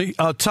quick, Tommy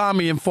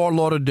in Fort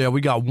Lauderdale.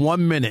 We got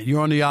 1 minute. You're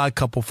on the Odd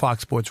Couple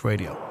Fox Sports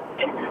Radio.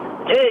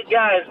 Hey,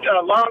 guys,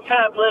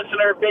 long-time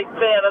listener, big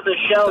fan of the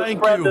show.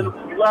 Spread the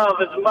love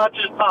as much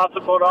as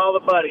possible to all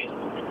the buddies.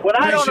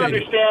 What I don't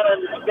understand,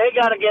 and they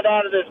got to get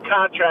out of this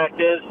contract,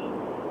 is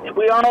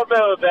we all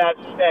know that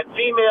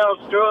females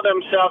throw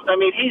themselves. I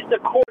mean, he's the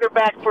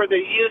quarterback for the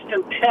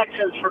Houston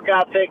Texans, for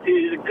God's sake.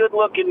 He's a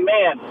good-looking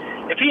man.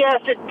 If he has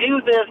to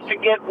do this to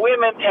get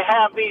women to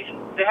have these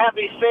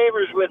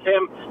favors with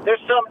him, there's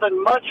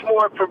something much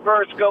more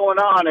perverse going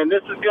on, and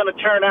this is going to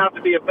turn out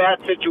to be a bad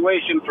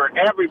situation for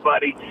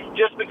everybody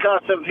just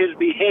because of his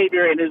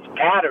behavior and his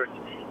patterns.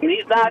 And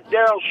he's not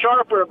Daryl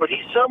Sharper, but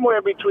he's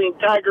somewhere between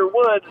Tiger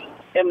Woods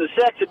and the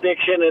sex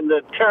addiction and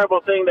the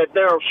terrible thing that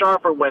Daryl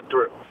Sharper went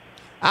through.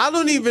 I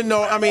don't even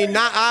know. I mean,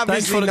 not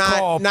obviously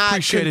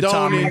not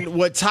condoning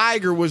what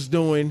Tiger was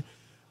doing,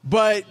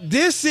 but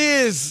this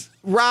is,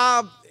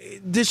 Rob,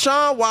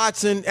 Deshaun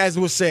Watson, as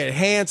was said,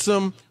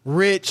 handsome,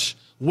 rich,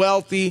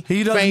 wealthy,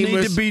 he doesn't famous,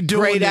 need to be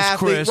doing great this,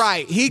 athlete. Chris.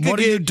 Right. He could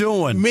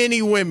get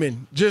many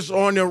women just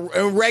on in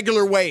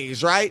regular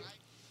ways, right?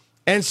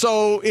 And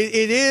so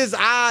it is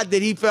odd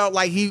that he felt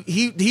like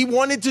he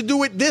wanted to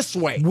do it this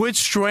way. With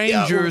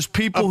strangers,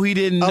 people he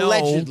didn't know.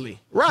 Allegedly.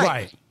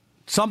 Right.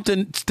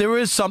 There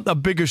is a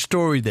bigger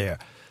story there.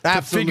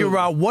 Absolutely. To figure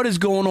out what is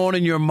going on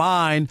in your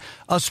mind,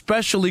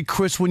 especially,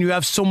 Chris, when you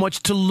have so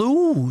much to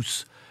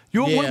lose.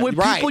 You're with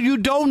people you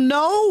don't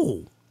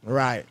know.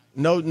 Right.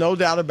 No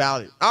doubt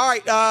about it. All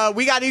right.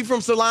 We got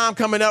Ephraim Salaam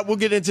coming up. We'll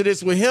get into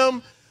this with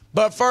him.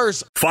 But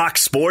first,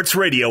 Fox Sports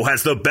Radio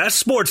has the best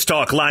sports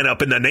talk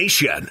lineup in the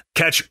nation.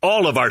 Catch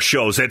all of our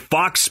shows at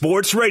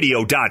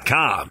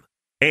foxsportsradio.com.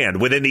 And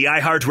within the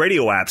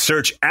iHeartRadio app,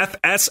 search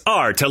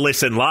FSR to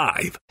listen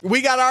live.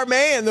 We got our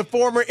man, the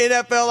former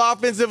NFL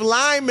offensive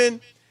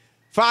lineman,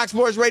 Fox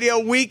Sports Radio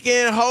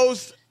weekend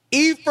host,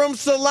 Ephraim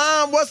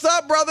Salaam. What's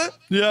up, brother?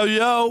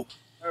 Yo.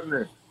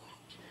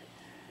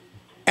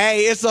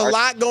 Hey, it's a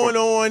lot going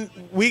on.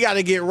 We got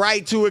to get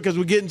right to it because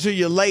we're getting to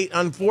you late,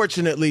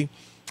 unfortunately.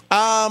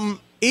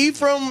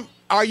 Ephraim,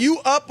 are you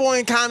up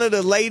on kind of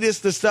the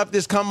latest, the stuff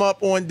that's come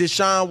up on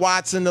Deshaun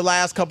Watson the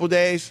last couple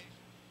days?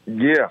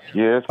 Yeah,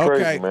 it's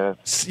crazy, man.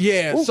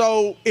 Yeah, ooh.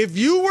 So if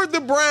you were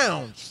the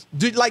Browns,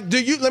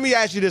 let me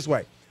ask you this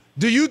way.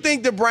 Do you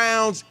think the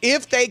Browns,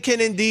 if they can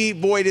indeed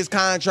void his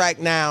contract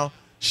now,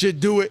 should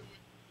do it?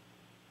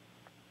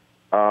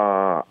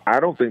 I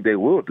don't think they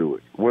will do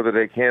it. Whether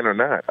they can or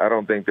not, I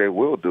don't think they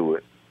will do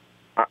it.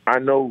 I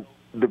know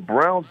the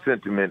Browns'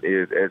 sentiment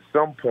is at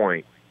some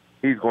point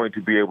he's going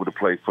to be able to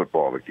play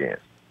football again,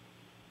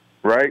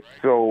 right?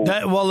 So,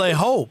 they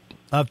hope.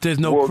 If there's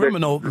no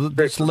criminal,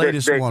 this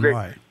latest one,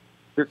 right?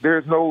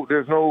 There's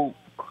no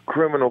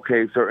criminal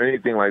case or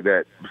anything like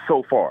that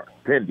so far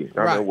pending.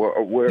 Right.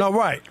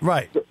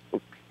 Right.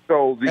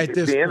 So the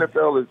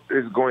NFL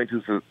is going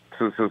to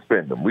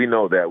suspend them. We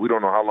know that. We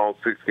don't know how long,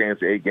 6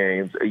 games, 8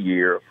 games, a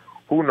year.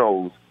 Who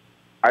knows?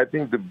 I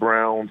think the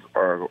Browns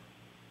are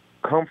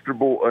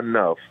comfortable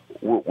enough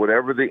with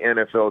whatever the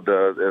NFL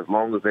does as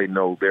long as they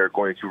know they're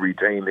going to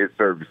retain his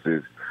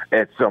services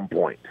at some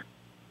point.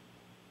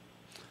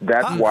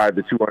 That's why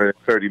the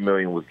 $230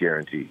 million was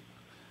guaranteed.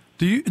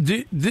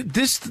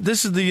 This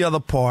is the other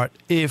part.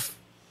 If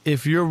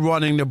you're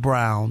running the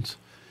Browns,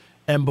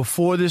 and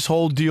before this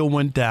whole deal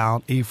went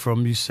down,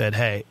 Ephraim, you said,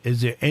 "Hey,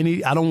 is there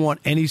any? I don't want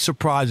any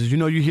surprises." You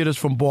know, you hear this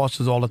from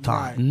bosses all the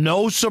time. Right.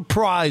 No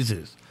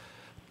surprises.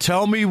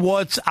 Tell me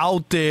what's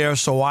out there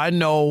so I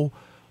know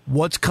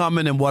what's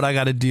coming and what I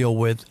got to deal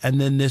with.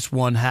 And then this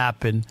one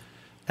happened,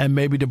 and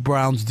maybe the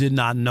Browns did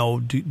not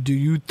know. Do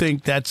you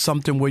think that's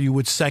something where you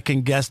would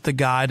second guess the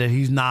guy that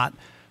he's not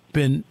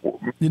been,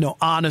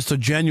 honest or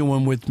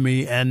genuine with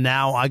me, and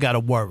now I got to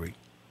worry?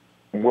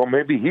 Well,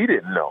 maybe he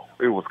didn't know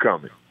it was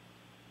coming,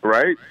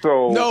 right?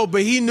 So no,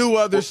 but he knew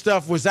other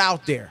stuff was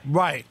out there,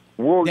 right?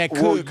 That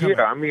could come out.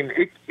 I mean,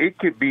 it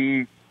could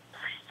be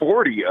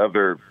 40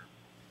 other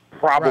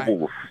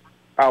probables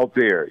out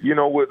there. We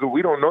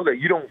don't know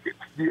that.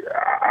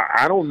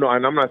 I don't know,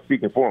 and I'm not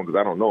speaking for him because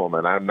I don't know him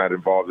and I'm not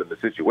involved in the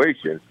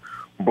situation.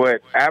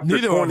 But after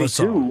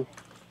 22.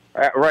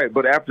 Right,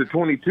 but after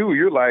 22,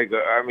 you're like,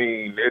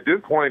 at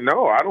this point,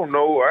 no, I don't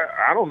know.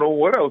 I don't know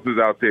what else is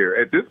out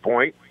there at this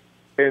point.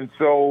 And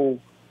so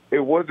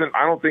it wasn't,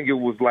 I don't think it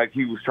was like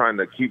he was trying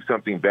to keep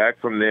something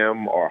back from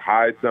them or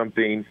hide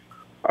something,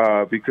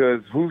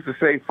 because who's to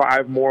say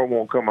 5 more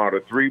won't come out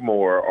or 3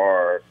 more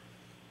or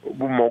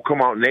won't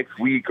come out next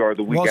week or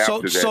the week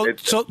after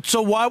that.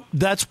 So why?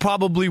 That's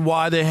probably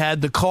why they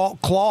had the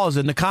clause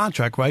in the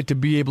contract, right, to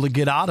be able to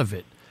get out of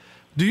it.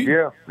 Do you?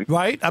 Yeah.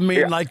 Right. I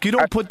mean, you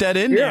don't put that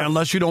in there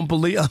unless you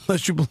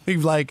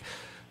believe like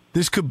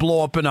this could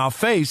blow up in our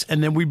face,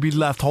 and then we'd be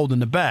left holding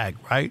the bag,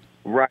 right?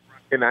 Right.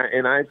 And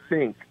I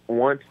think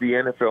once the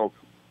NFL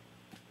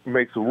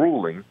makes a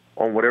ruling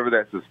on whatever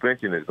that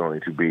suspension is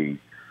going to be,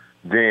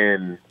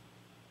 then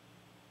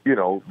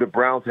the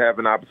Browns have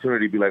an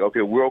opportunity to be like,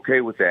 okay, we're okay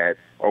with that,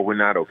 or we're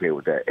not okay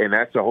with that, and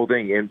that's the whole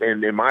thing. And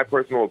in my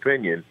personal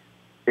opinion,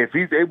 if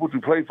he's able to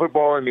play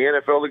football in the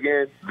NFL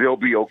again, they'll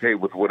be okay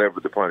with whatever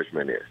the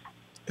punishment is.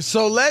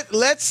 So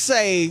let's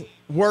say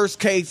worst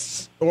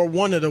case, or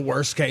one of the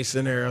worst case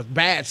scenarios,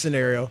 bad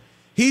scenario,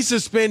 he's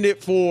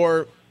suspended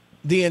for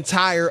the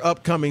entire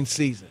upcoming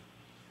season.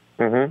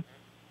 Mm-hmm.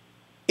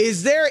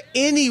 Is there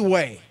any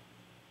way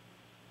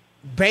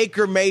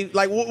Baker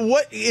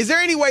is there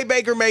any way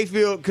Baker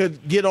Mayfield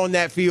could get on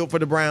that field for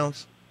the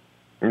Browns?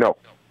 No.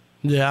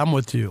 Yeah, I'm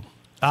with you.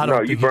 I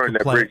don't think you burn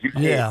that bridge. You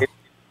can't. Yeah.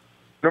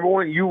 Number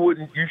one, you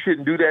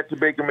shouldn't do that to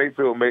Baker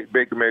Mayfield.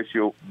 Baker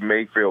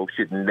Mayfield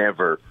should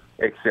never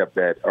accept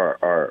that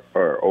or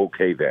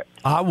okay that.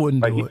 I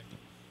wouldn't do it.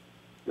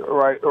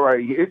 Right.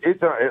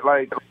 It's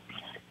like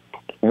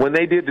when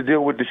they did the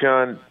deal with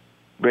Deshaun,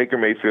 Baker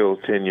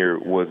Mayfield's tenure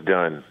was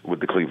done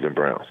with the Cleveland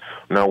Browns.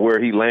 Now, where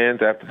he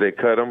lands after they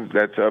cut him,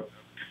 that's up,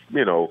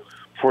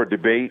 for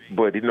debate.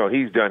 But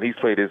he's done. He's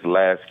played his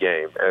last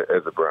game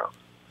as a Brown.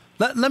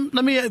 Let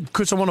me,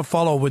 Chris, I want to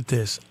follow with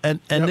this. And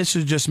this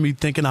is just me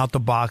thinking out the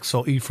box,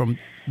 so Ephraim,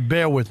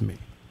 bear with me.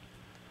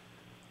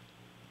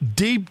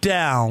 Deep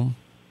down,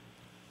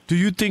 do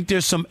you think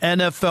there's some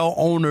NFL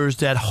owners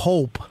that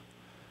hope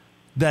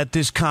that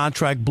this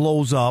contract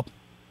blows up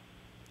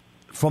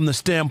from the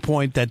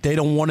standpoint that they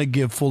don't want to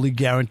give fully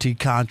guaranteed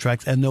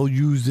contracts, and they'll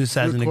use this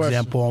as an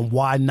example on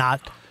why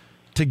not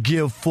to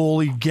give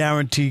fully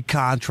guaranteed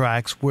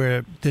contracts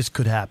where this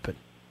could happen?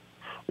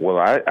 Well,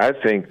 I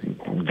think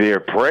they're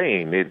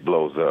praying it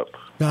blows up.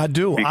 I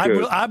do.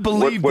 I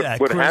believe that.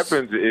 What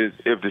happens is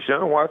if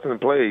Deshaun Watson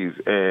plays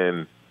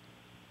and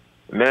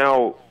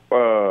now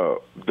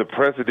the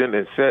precedent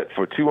is set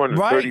for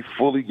 230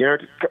 fully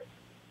guaranteed,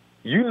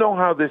 you know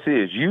how this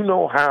is. You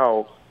know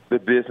how the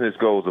business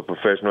goes of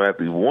professional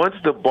athletes. Once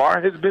the bar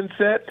has been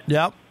set,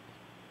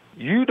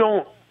 you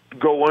don't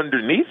go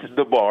underneath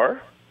the bar,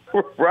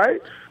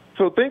 right?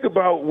 So think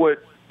about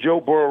what Joe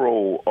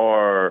Burrow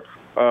or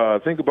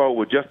think about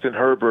what Justin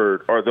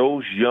Herbert or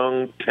those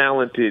young,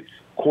 talented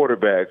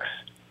quarterbacks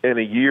in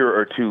a year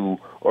or two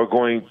are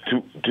going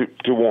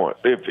to want.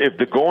 If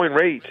the going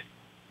rate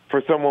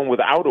for someone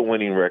without a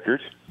winning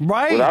record,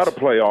 right? Without a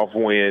playoff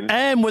win,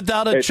 and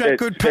without a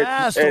checkered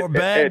past or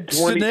bad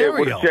scenario.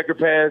 With a checkered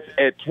pass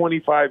at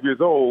 25 years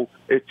old,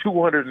 it's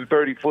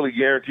 $230 fully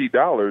guaranteed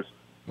dollars.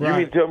 Right. You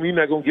mean to tell me you're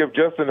not going to give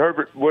Justin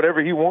Herbert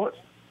whatever he wants?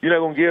 You're not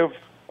going to give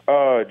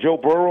Joe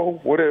Burrow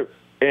whatever?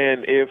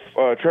 And if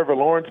Trevor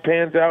Lawrence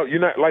pans out,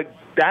 you're not like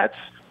that's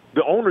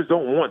the owners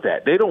don't want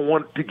that. They don't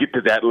want to get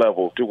to that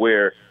level to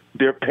where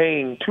they're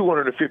paying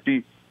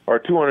 $250 or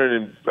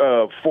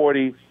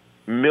 $240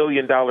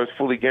 million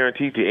fully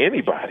guaranteed to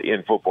anybody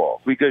in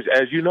football, because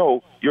as you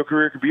know, your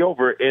career could be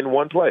over in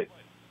one play.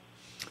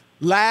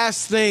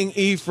 Last thing,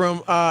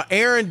 Ephraim,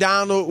 Aaron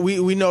Donald,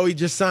 we know he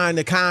just signed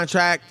a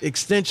contract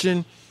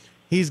extension.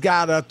 He's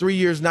got 3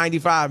 years,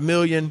 $95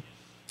 million.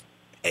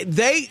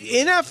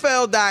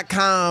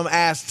 NFL.com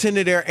asked 10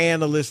 of their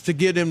analysts to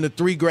give him the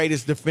 3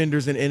 greatest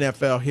defenders in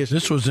NFL history.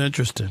 This was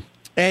interesting.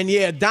 And,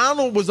 yeah,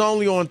 Donald was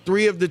only on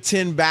 3 of the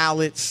 10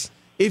 ballots.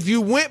 If you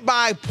went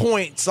by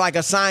points, like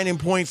assigning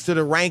points to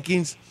the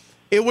rankings,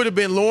 it would have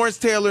been Lawrence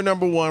Taylor,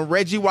 number 1,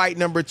 Reggie White,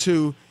 number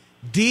 2,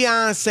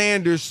 Deion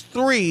Sanders,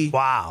 3,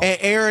 and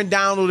Aaron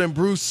Donald and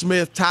Bruce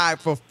Smith tied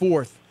for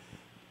 4th.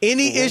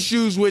 Any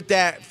issues with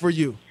that for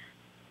you?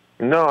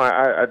 No,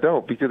 I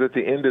don't, because at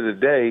the end of the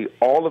day,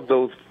 all of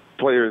those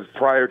players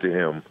prior to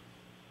him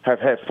have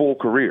had full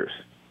careers.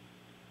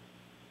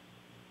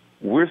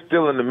 We're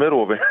still in the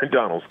middle of Aaron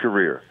Donald's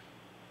career,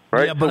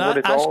 right? Yeah,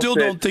 but I still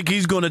don't think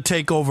he's going to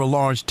take over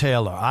Lawrence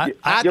Taylor. I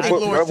think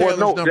Lawrence Taylor's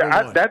number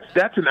 1.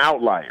 That's an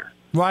outlier.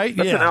 Right?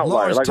 That's an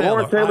outlier.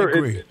 Lawrence Taylor I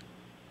agree.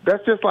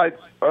 That's just like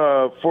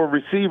for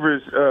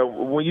receivers,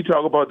 when you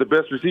talk about the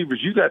best receivers,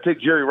 you got to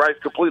take Jerry Rice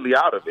completely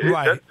out of it.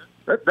 Right.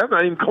 That's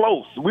not even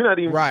close. We're not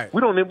even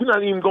we're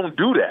not even going to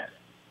do that.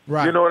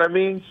 Right. You know what I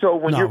mean? So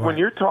when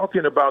you're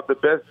talking about the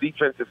best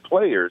defensive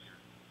players,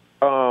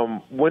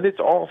 when it's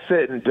all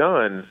said and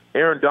done,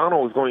 Aaron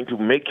Donald is going to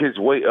make his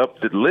way up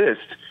the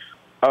list.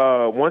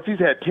 Once he's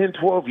had 10,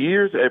 12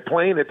 years at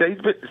playing at that, he's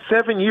been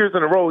 7 years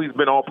in a row. He's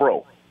been All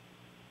Pro.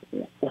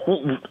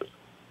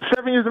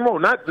 7 years in a row,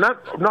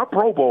 not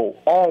Pro Bowl,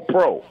 All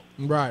Pro.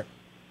 Right?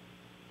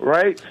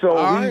 So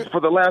he's, for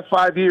the last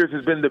 5 years,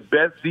 has been the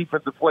best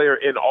defensive player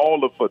in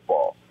all of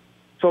football.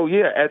 So,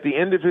 yeah, at the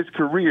end of his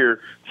career,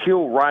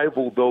 he'll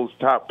rival those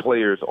top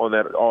players on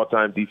that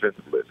all-time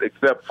defensive list,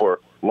 except for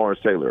Lawrence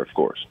Taylor, of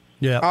course.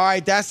 Yeah. All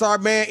right, that's our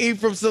man,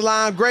 Ephraim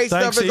Salaam. Great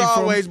stuff as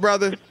always,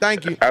 brother.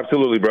 Thank you.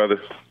 Absolutely, brother.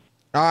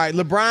 All right,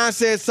 LeBron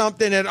said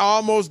something that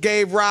almost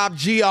gave Rob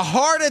G a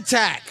heart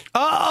attack.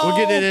 We'll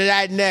get into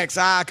that next.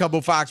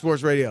 Couple Fox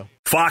Sports Radio.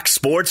 Fox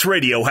Sports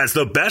Radio has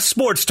the best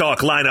sports talk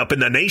lineup in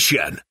the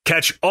nation.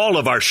 Catch all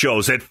of our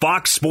shows at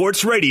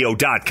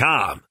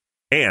foxsportsradio.com.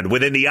 And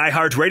within the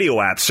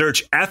iHeartRadio app,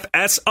 search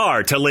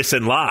FSR to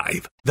listen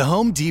live. The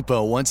Home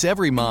Depot wants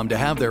every mom to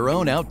have their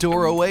own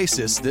outdoor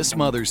oasis this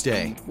Mother's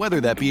Day,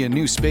 whether that be a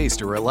new space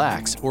to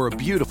relax or a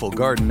beautiful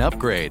garden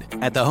upgrade.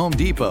 At the Home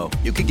Depot,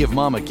 you could give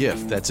mom a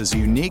gift that's as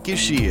unique as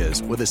she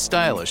is, with a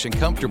stylish and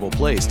comfortable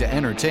place to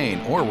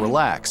entertain or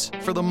relax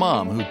for the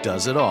mom who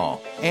does it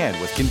all. And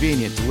with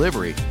convenient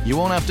delivery, you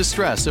won't have to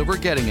stress over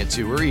getting it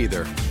to her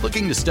either.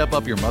 Looking to step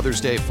up your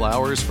Mother's Day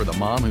flowers for the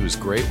mom who's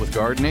great with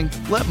gardening?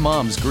 Let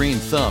Mom's Green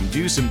Thumb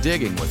do some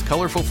digging with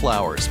colorful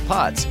flowers,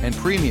 pots, and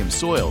premium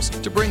soils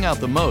to bring out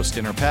the most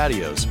in her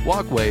patios,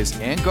 walkways,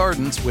 and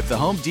gardens with the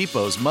Home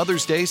Depot's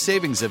Mother's Day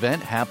Savings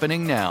Event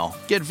happening now.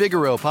 Get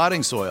Vigoro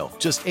potting soil,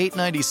 just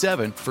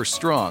 $8.97 for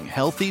strong,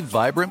 healthy,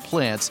 vibrant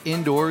plants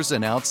indoors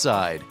and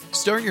outside.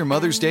 Start your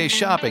Mother's Day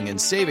shopping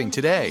and saving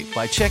today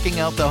by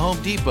checking out the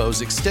Home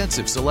Depot's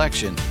extensive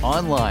selection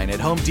online at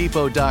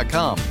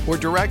homedepot.com or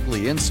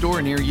directly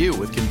in-store near you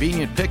with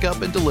convenient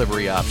pickup and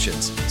delivery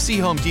options. See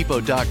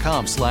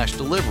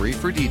homedepot.com/delivery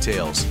for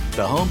details.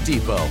 The Home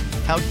Depot,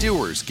 how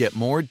doers get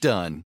more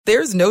done.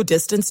 There's no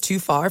distance too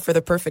far for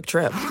the perfect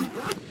trip.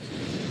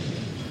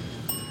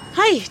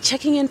 Hi,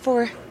 checking in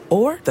for...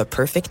 Or the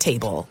perfect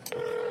table.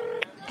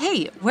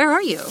 Hey, where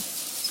are you?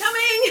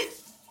 Coming!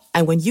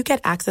 And when you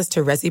get access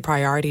to Resi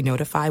Priority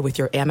Notify with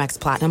your Amex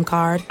Platinum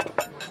card...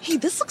 Hey,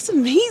 this looks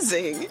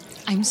amazing.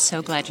 I'm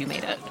so glad you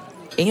made it.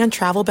 And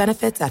travel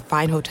benefits at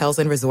fine hotels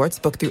and resorts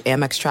booked through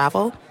Amex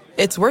Travel,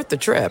 it's worth the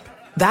trip.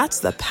 That's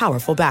the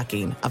powerful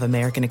backing of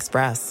American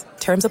Express.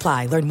 Terms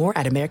apply. Learn more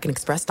at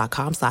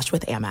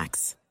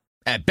americanexpress.com/withAmex.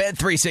 At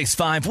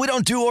Bet365, we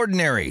don't do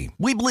ordinary.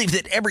 We believe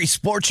that every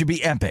sport should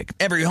be epic.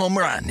 Every home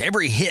run,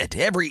 every hit,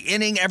 every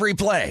inning, every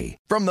play.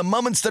 From the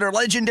moments that are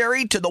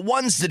legendary to the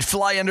ones that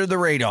fly under the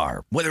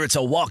radar. Whether it's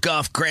a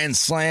walk-off grand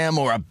slam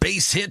or a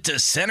base hit to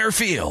center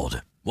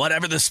field.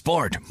 Whatever the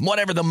sport,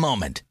 whatever the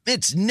moment,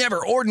 it's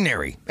never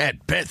ordinary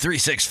at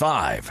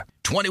Bet365.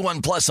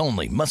 21 plus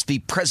only. Must be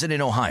present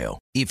in Ohio.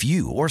 If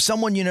you or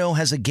someone you know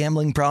has a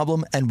gambling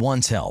problem and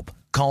wants help,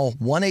 call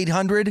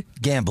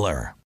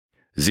 1-800-GAMBLER.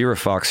 Zero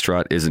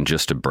Foxtrot isn't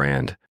just a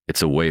brand,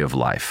 It's a way of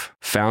life.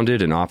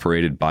 Founded and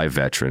operated by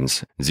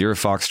veterans, Zero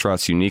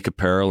Foxtrot's unique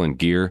apparel and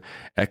gear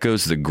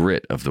echoes the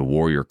grit of the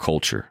warrior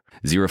culture.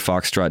 Zero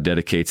Foxtrot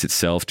dedicates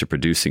itself to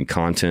producing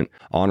content,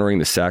 honoring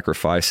the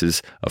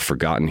sacrifices of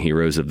forgotten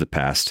heroes of the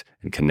past,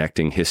 and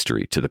connecting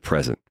history to the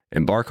present.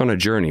 Embark on a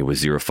journey with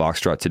Zero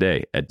Foxtrot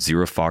today at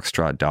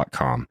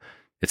zerofoxtrot.com.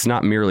 It's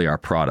not merely our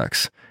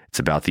products. It's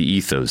about the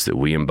ethos that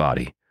we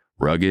embody.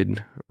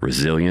 Rugged,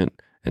 resilient,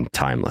 and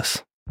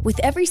timeless. With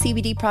every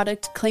CBD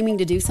product claiming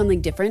to do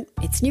something different,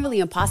 it's nearly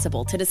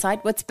impossible to decide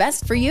what's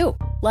best for you.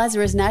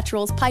 Lazarus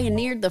Naturals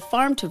pioneered the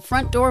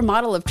farm-to-front-door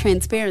model of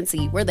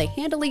transparency, where they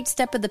handle each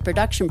step of the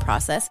production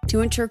process to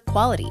ensure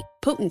quality,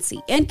 potency,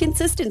 and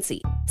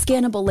consistency.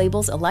 Scannable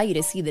labels allow you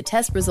to see the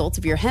test results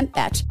of your hemp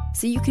batch,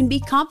 so you can be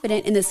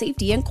confident in the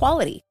safety and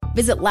quality.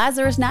 Visit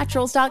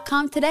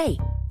LazarusNaturals.com today.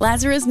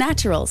 Lazarus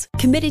Naturals,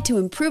 committed to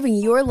improving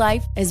your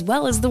life as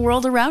well as the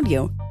world around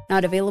you.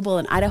 Not available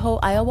in Idaho,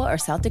 Iowa, or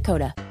South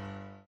Dakota.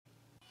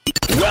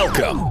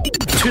 Welcome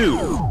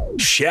to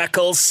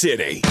Shekel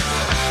City,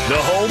 the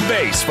home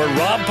base for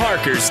Rob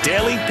Parker's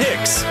daily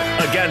picks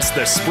against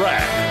the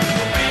spread.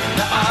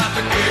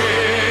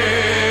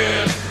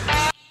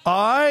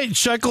 All right,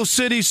 Shekel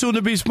City, soon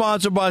to be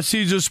sponsored by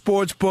Caesar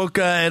Sportsbook,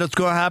 and it's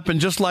going to happen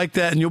just like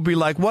that, and you'll be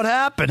like, what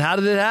happened? How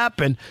did it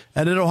happen?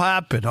 And it'll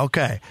happen.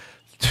 Okay.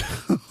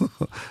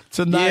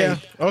 Tonight. Yeah,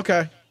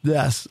 okay.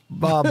 Yes.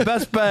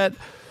 Best bet.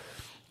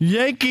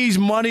 Yankees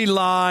money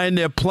line.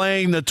 They're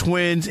playing the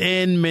Twins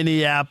in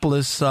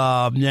Minneapolis.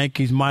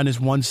 Yankees minus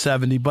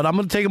 170. But I'm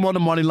going to take them on the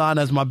money line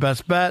as my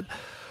best bet.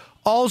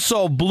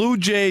 Also, Blue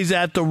Jays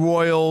at the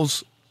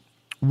Royals.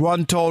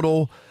 Run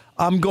total.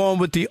 I'm going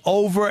with the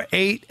over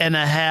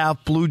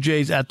 8.5 Blue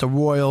Jays at the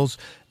Royals.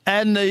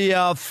 And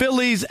the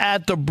Phillies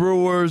at the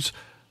Brewers.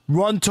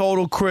 Run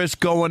total, Chris,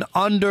 going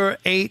under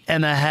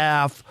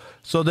 8.5.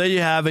 So there you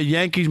have it.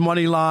 Yankees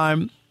money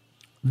line.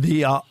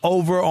 The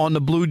over on the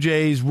Blue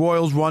Jays,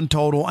 Royals run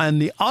total,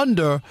 and the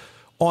under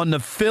on the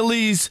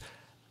Phillies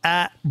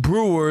at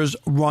Brewers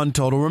run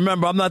total.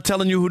 Remember, I'm not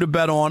telling you who to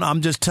bet on.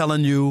 I'm just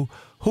telling you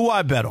who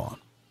I bet on.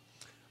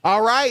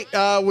 All right.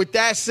 With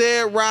that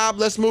said, Rob,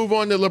 let's move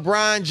on to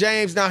LeBron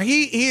James. Now,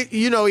 he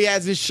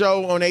has his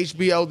show on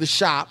HBO, The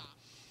Shop.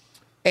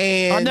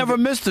 And I never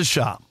missed The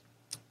Shop.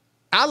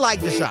 I like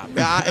The Shop.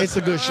 It's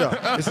a good show.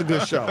 It's a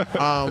good show.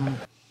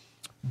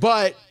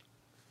 But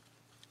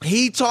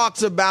he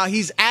talks about,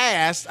 he's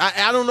asked,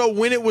 I don't know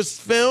when it was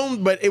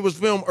filmed, but it was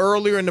filmed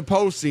earlier in the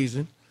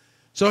postseason.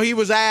 So he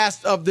was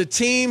asked of the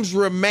teams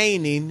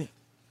remaining,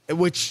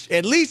 which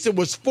at least it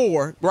was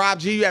 4. Rob,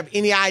 do you have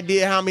any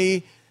idea how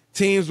many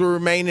teams were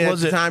remaining at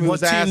the time he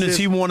was asked? What team does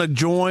he want to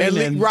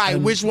join?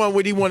 Which one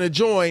would he want to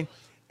join?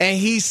 And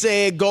he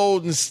said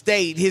Golden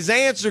State. His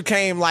answer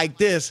came like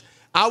this: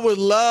 I would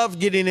love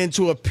getting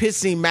into a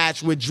pissing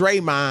match with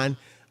Draymond.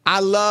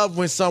 I love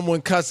when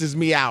someone cusses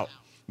me out.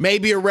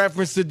 Maybe a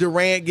reference to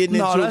Durant getting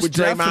into it with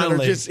Draymond,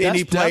 or just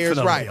any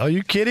players. Right. Are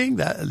you kidding?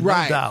 Right.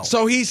 No doubt.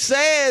 So he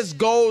says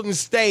Golden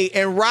State,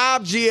 and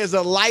Rob G, as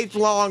a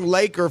lifelong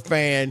Laker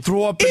fan,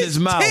 threw up in his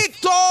mouth.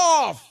 Ticked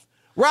off.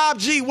 Rob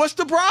G, what's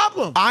the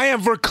problem? I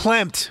am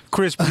verklempt,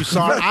 Chris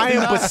Broussard. I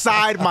am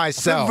beside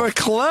myself.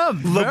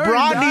 Verklempt.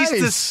 LeBron needs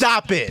to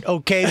stop it,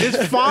 okay?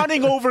 This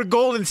fawning over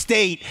Golden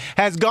State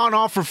has gone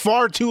on for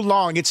far too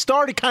long. It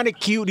started kind of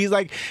cute. He's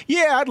like,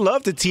 yeah, I'd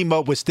love to team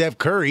up with Steph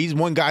Curry. He's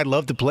one guy I'd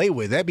love to play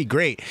with. That'd be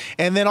great.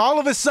 And then all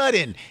of a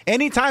sudden,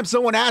 anytime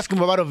someone asks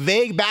him about a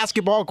vague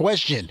basketball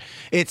question,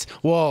 it's,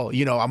 well,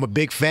 I'm a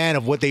big fan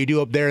of what they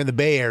do up there in the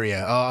Bay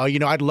Area.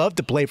 I'd love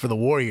to play for the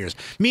Warriors.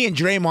 Me and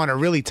Draymond are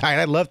really tight.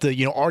 I'd love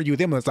to, argue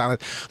with him on the sideline.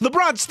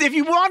 LeBron, if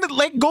you want to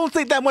like Golden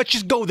State that much,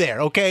 just go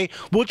there, okay?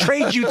 We'll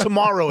trade you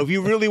tomorrow if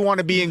you really want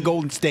to be in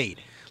Golden State.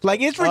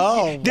 Like, there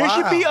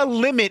should be a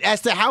limit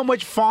as to how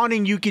much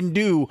fawning you can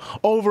do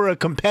over a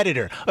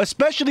competitor,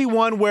 especially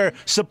one where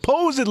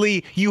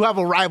supposedly you have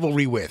a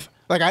rivalry with.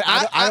 Like,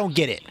 I don't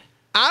get it.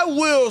 I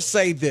will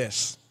say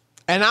this,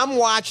 and I'm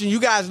watching, you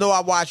guys know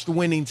I watched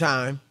Winning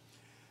Time,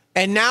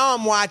 and now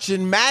I'm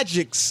watching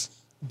Magic's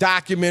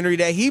documentary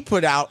that he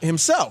put out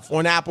himself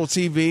on Apple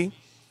TV.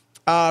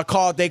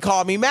 Called They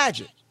Call Me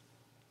Magic.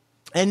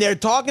 And they're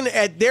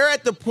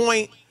at the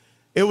point,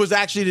 it was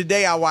actually the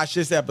day I watched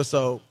this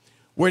episode,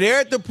 where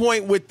they're at the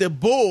point with the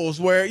Bulls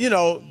where,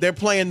 they're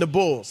playing the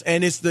Bulls.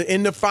 And it's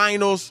in the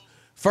finals,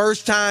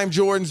 first time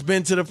Jordan's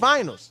been to the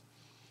finals.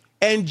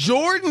 And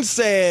Jordan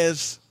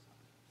says,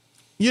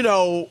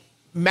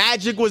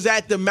 Magic was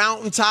at the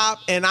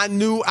mountaintop and I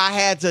knew I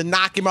had to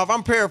knock him off.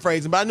 I'm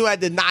paraphrasing, but I knew I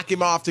had to knock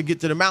him off to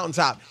get to the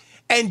mountaintop.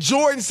 And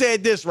Jordan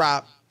said this,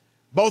 Rob,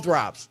 both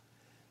Robs.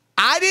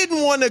 I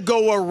didn't want to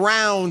go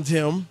around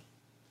him.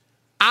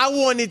 I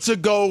wanted to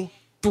go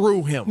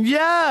through him.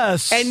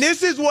 Yes. And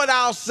this is what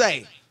I'll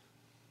say.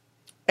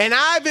 And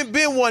I haven't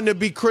been one to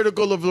be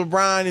critical of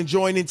LeBron and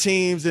joining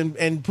teams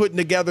and putting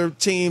together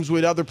teams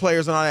with other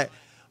players and all that.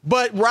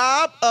 But,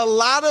 Rob, a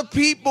lot of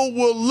people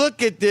will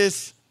look at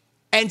this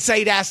and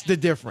say that's the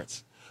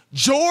difference.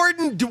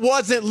 Jordan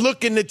wasn't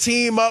looking to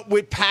team up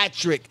with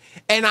Patrick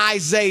and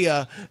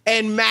Isaiah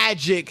and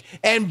Magic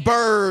and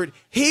Bird.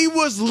 He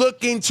was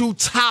looking to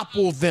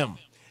topple them.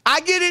 I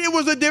get it. It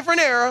was a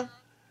different era.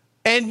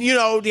 And,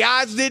 the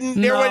odds they hadn't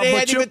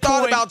even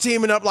thought about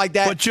teaming up like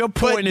that. But your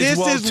point is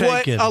well taken. This is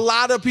what a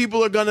lot of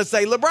people are going to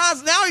say.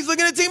 LeBron's now he's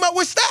looking to team up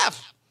with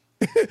Steph.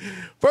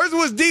 First it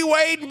was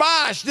D-Wade and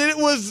Bosh. Then it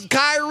was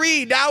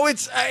Kyrie. Now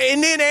it's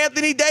and then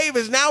Anthony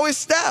Davis. Now it's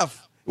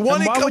Steph.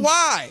 One and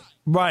Kawhi.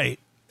 Right.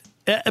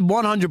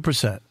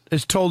 100%.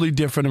 It's totally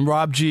different. And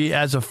Rob G,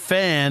 as a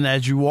fan,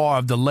 as you are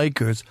of the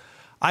Lakers,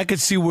 I could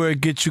see where it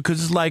gets you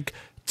because it's like,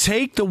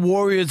 take the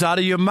Warriors out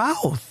of your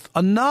mouth.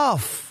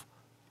 Enough.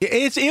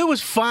 It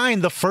was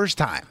fine the first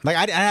time. Like,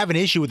 I have an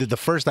issue with it the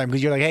first time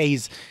because you're like, hey,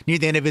 he's near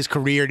the end of his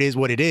career. It is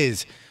what it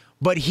is.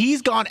 But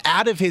he's gone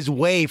out of his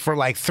way for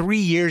like 3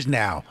 years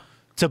now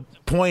to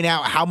point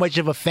out how much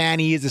of a fan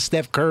he is of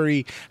Steph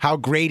Curry, how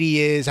great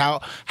he is,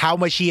 how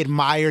much he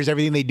admires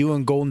everything they do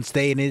in Golden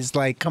State. And it's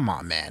like, come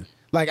on, man.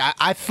 Like,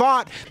 I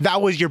thought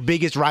that was your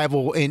biggest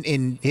rival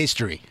in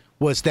history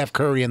was Steph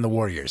Curry and the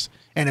Warriors.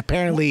 And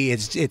apparently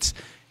it's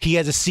he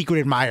has a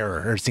secret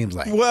admirer, it seems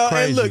like. Well,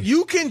 Crazy. And look,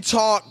 you can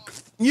talk,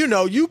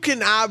 you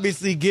can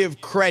obviously give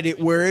credit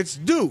where it's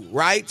due,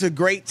 right, to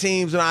great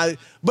teams,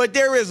 but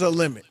there is a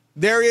limit.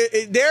 There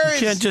is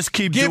you can't just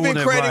keep giving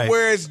doing credit it right.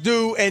 where it's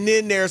due, and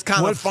then there's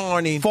kind of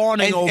fawning over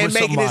and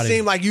making somebody. it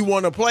seem like you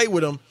want to play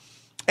with them.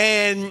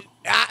 And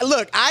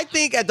I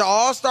think at the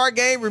All-Star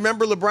game,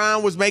 remember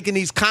LeBron was making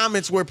these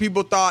comments where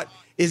people thought,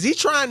 is he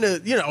trying to,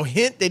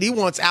 hint that he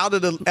wants out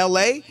of the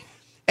L.A.?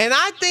 And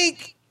I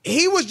think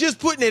he was just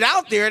putting it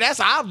out there. That's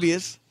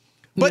obvious.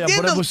 But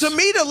then to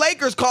me, the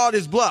Lakers called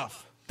his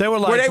bluff. They were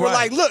like, where they were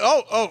like, look,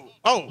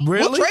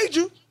 really? We'll trade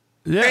you.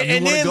 Yeah,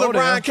 and then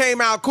LeBron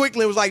came out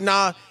quickly and was like,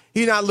 nah,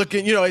 he's not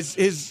looking, you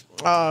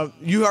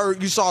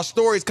saw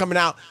stories coming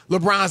out.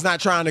 LeBron's not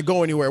trying to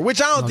go anywhere,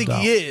 which I don't think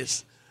he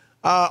is.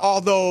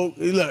 Although,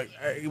 look,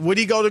 would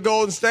he go to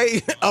Golden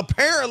State?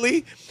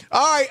 Apparently.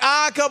 All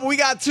right, couple, we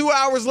got 2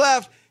 hours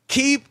left.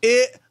 Keep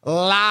it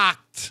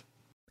locked.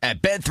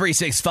 At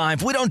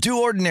Bet365, we don't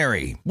do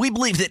ordinary. We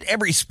believe that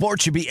every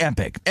sport should be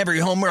epic. Every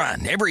home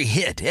run, every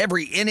hit,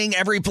 every inning,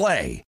 every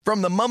play.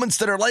 From the moments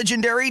that are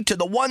legendary to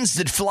the ones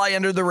that fly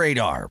under the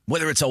radar.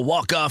 Whether it's a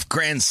walk-off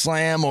grand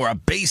slam or a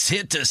base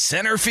hit to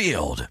center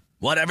field.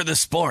 Whatever the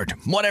sport,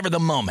 whatever the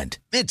moment.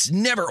 It's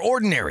never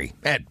ordinary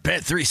at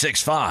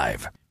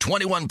Bet365.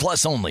 21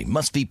 plus only.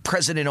 Must be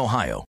present in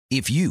Ohio.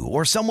 If you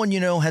or someone you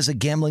know has a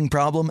gambling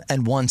problem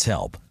and wants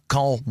help,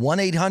 call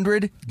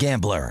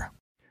 1-800-GAMBLER.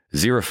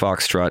 Zero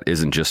Foxtrot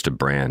isn't just a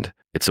brand,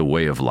 it's a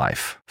way of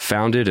life.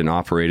 Founded and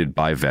operated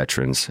by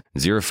veterans,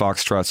 Zero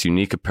Foxtrot's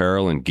unique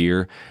apparel and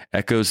gear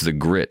echoes the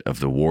grit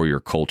of the warrior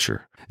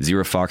culture.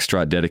 Zero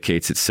Foxtrot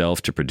dedicates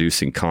itself to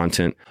producing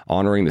content,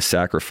 honoring the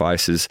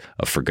sacrifices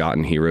of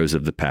forgotten heroes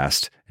of the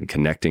past, and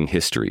connecting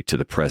history to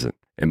the present.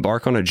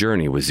 Embark on a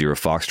journey with Zero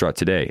Foxtrot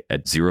today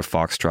at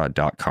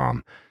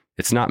zerofoxtrot.com.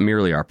 It's not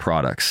merely our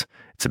products,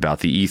 it's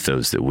about the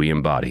ethos that we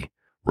embody.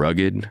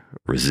 Rugged,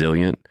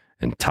 resilient,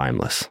 and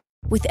timeless.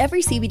 With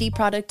every CBD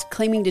product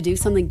claiming to do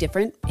something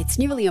different, it's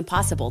nearly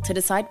impossible to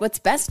decide what's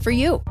best for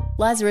you.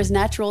 Lazarus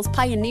Naturals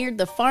pioneered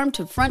the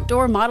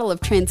farm-to-front-door model of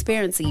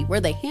transparency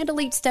where they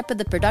handle each step of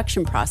the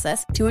production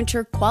process to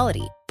ensure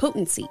quality,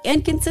 potency,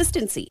 and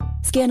consistency.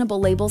 Scannable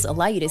labels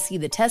allow you to see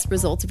the test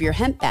results of your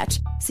hemp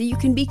batch so you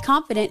can be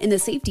confident in the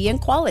safety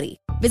and quality.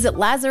 Visit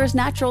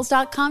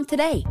LazarusNaturals.com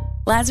today.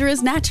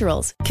 Lazarus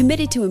Naturals,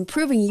 committed to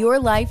improving your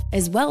life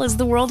as well as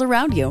the world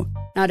around you.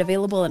 Not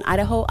available in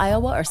Idaho,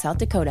 Iowa, or South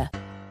Dakota.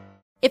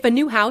 If a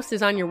new house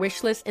is on your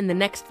wish list in the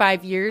next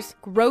 5 years,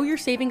 grow your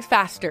savings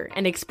faster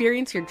and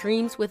experience your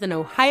dreams with an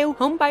Ohio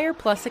Homebuyer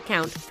Plus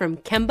account from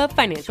Kemba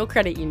Financial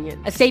Credit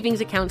Union. A savings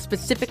account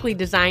specifically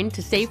designed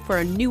to save for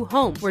a new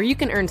home where you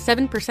can earn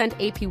 7%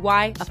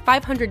 APY,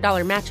 a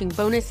 $500 matching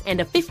bonus,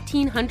 and a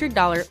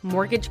 $1,500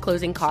 mortgage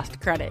closing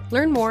cost credit.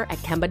 Learn more at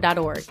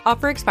Kemba.org.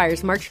 Offer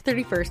expires March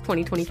 31st,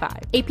 2025.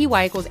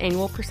 APY equals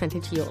annual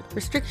percentage yield.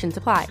 Restrictions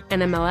apply.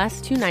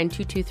 NMLS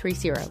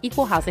 292230.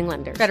 Equal housing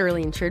lender.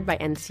 Federally insured by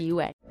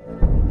NCUA.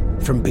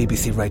 From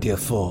BBC Radio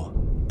 4,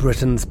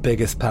 Britain's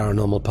biggest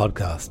paranormal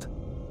podcast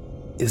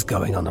is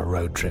going on a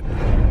road trip.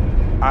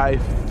 I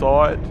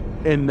thought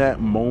in that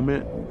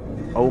moment,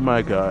 oh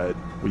my God,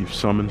 we've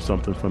summoned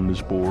something from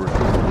this board.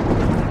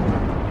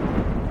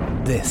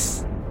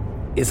 This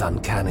is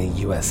Uncanny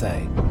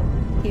USA.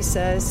 He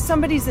says,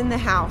 somebody's in the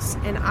house,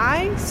 and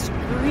I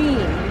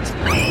screamed.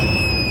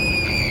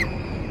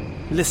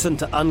 Listen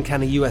to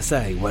Uncanny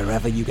USA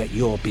wherever you get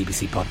your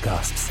BBC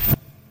podcasts,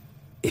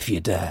 if you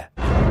dare.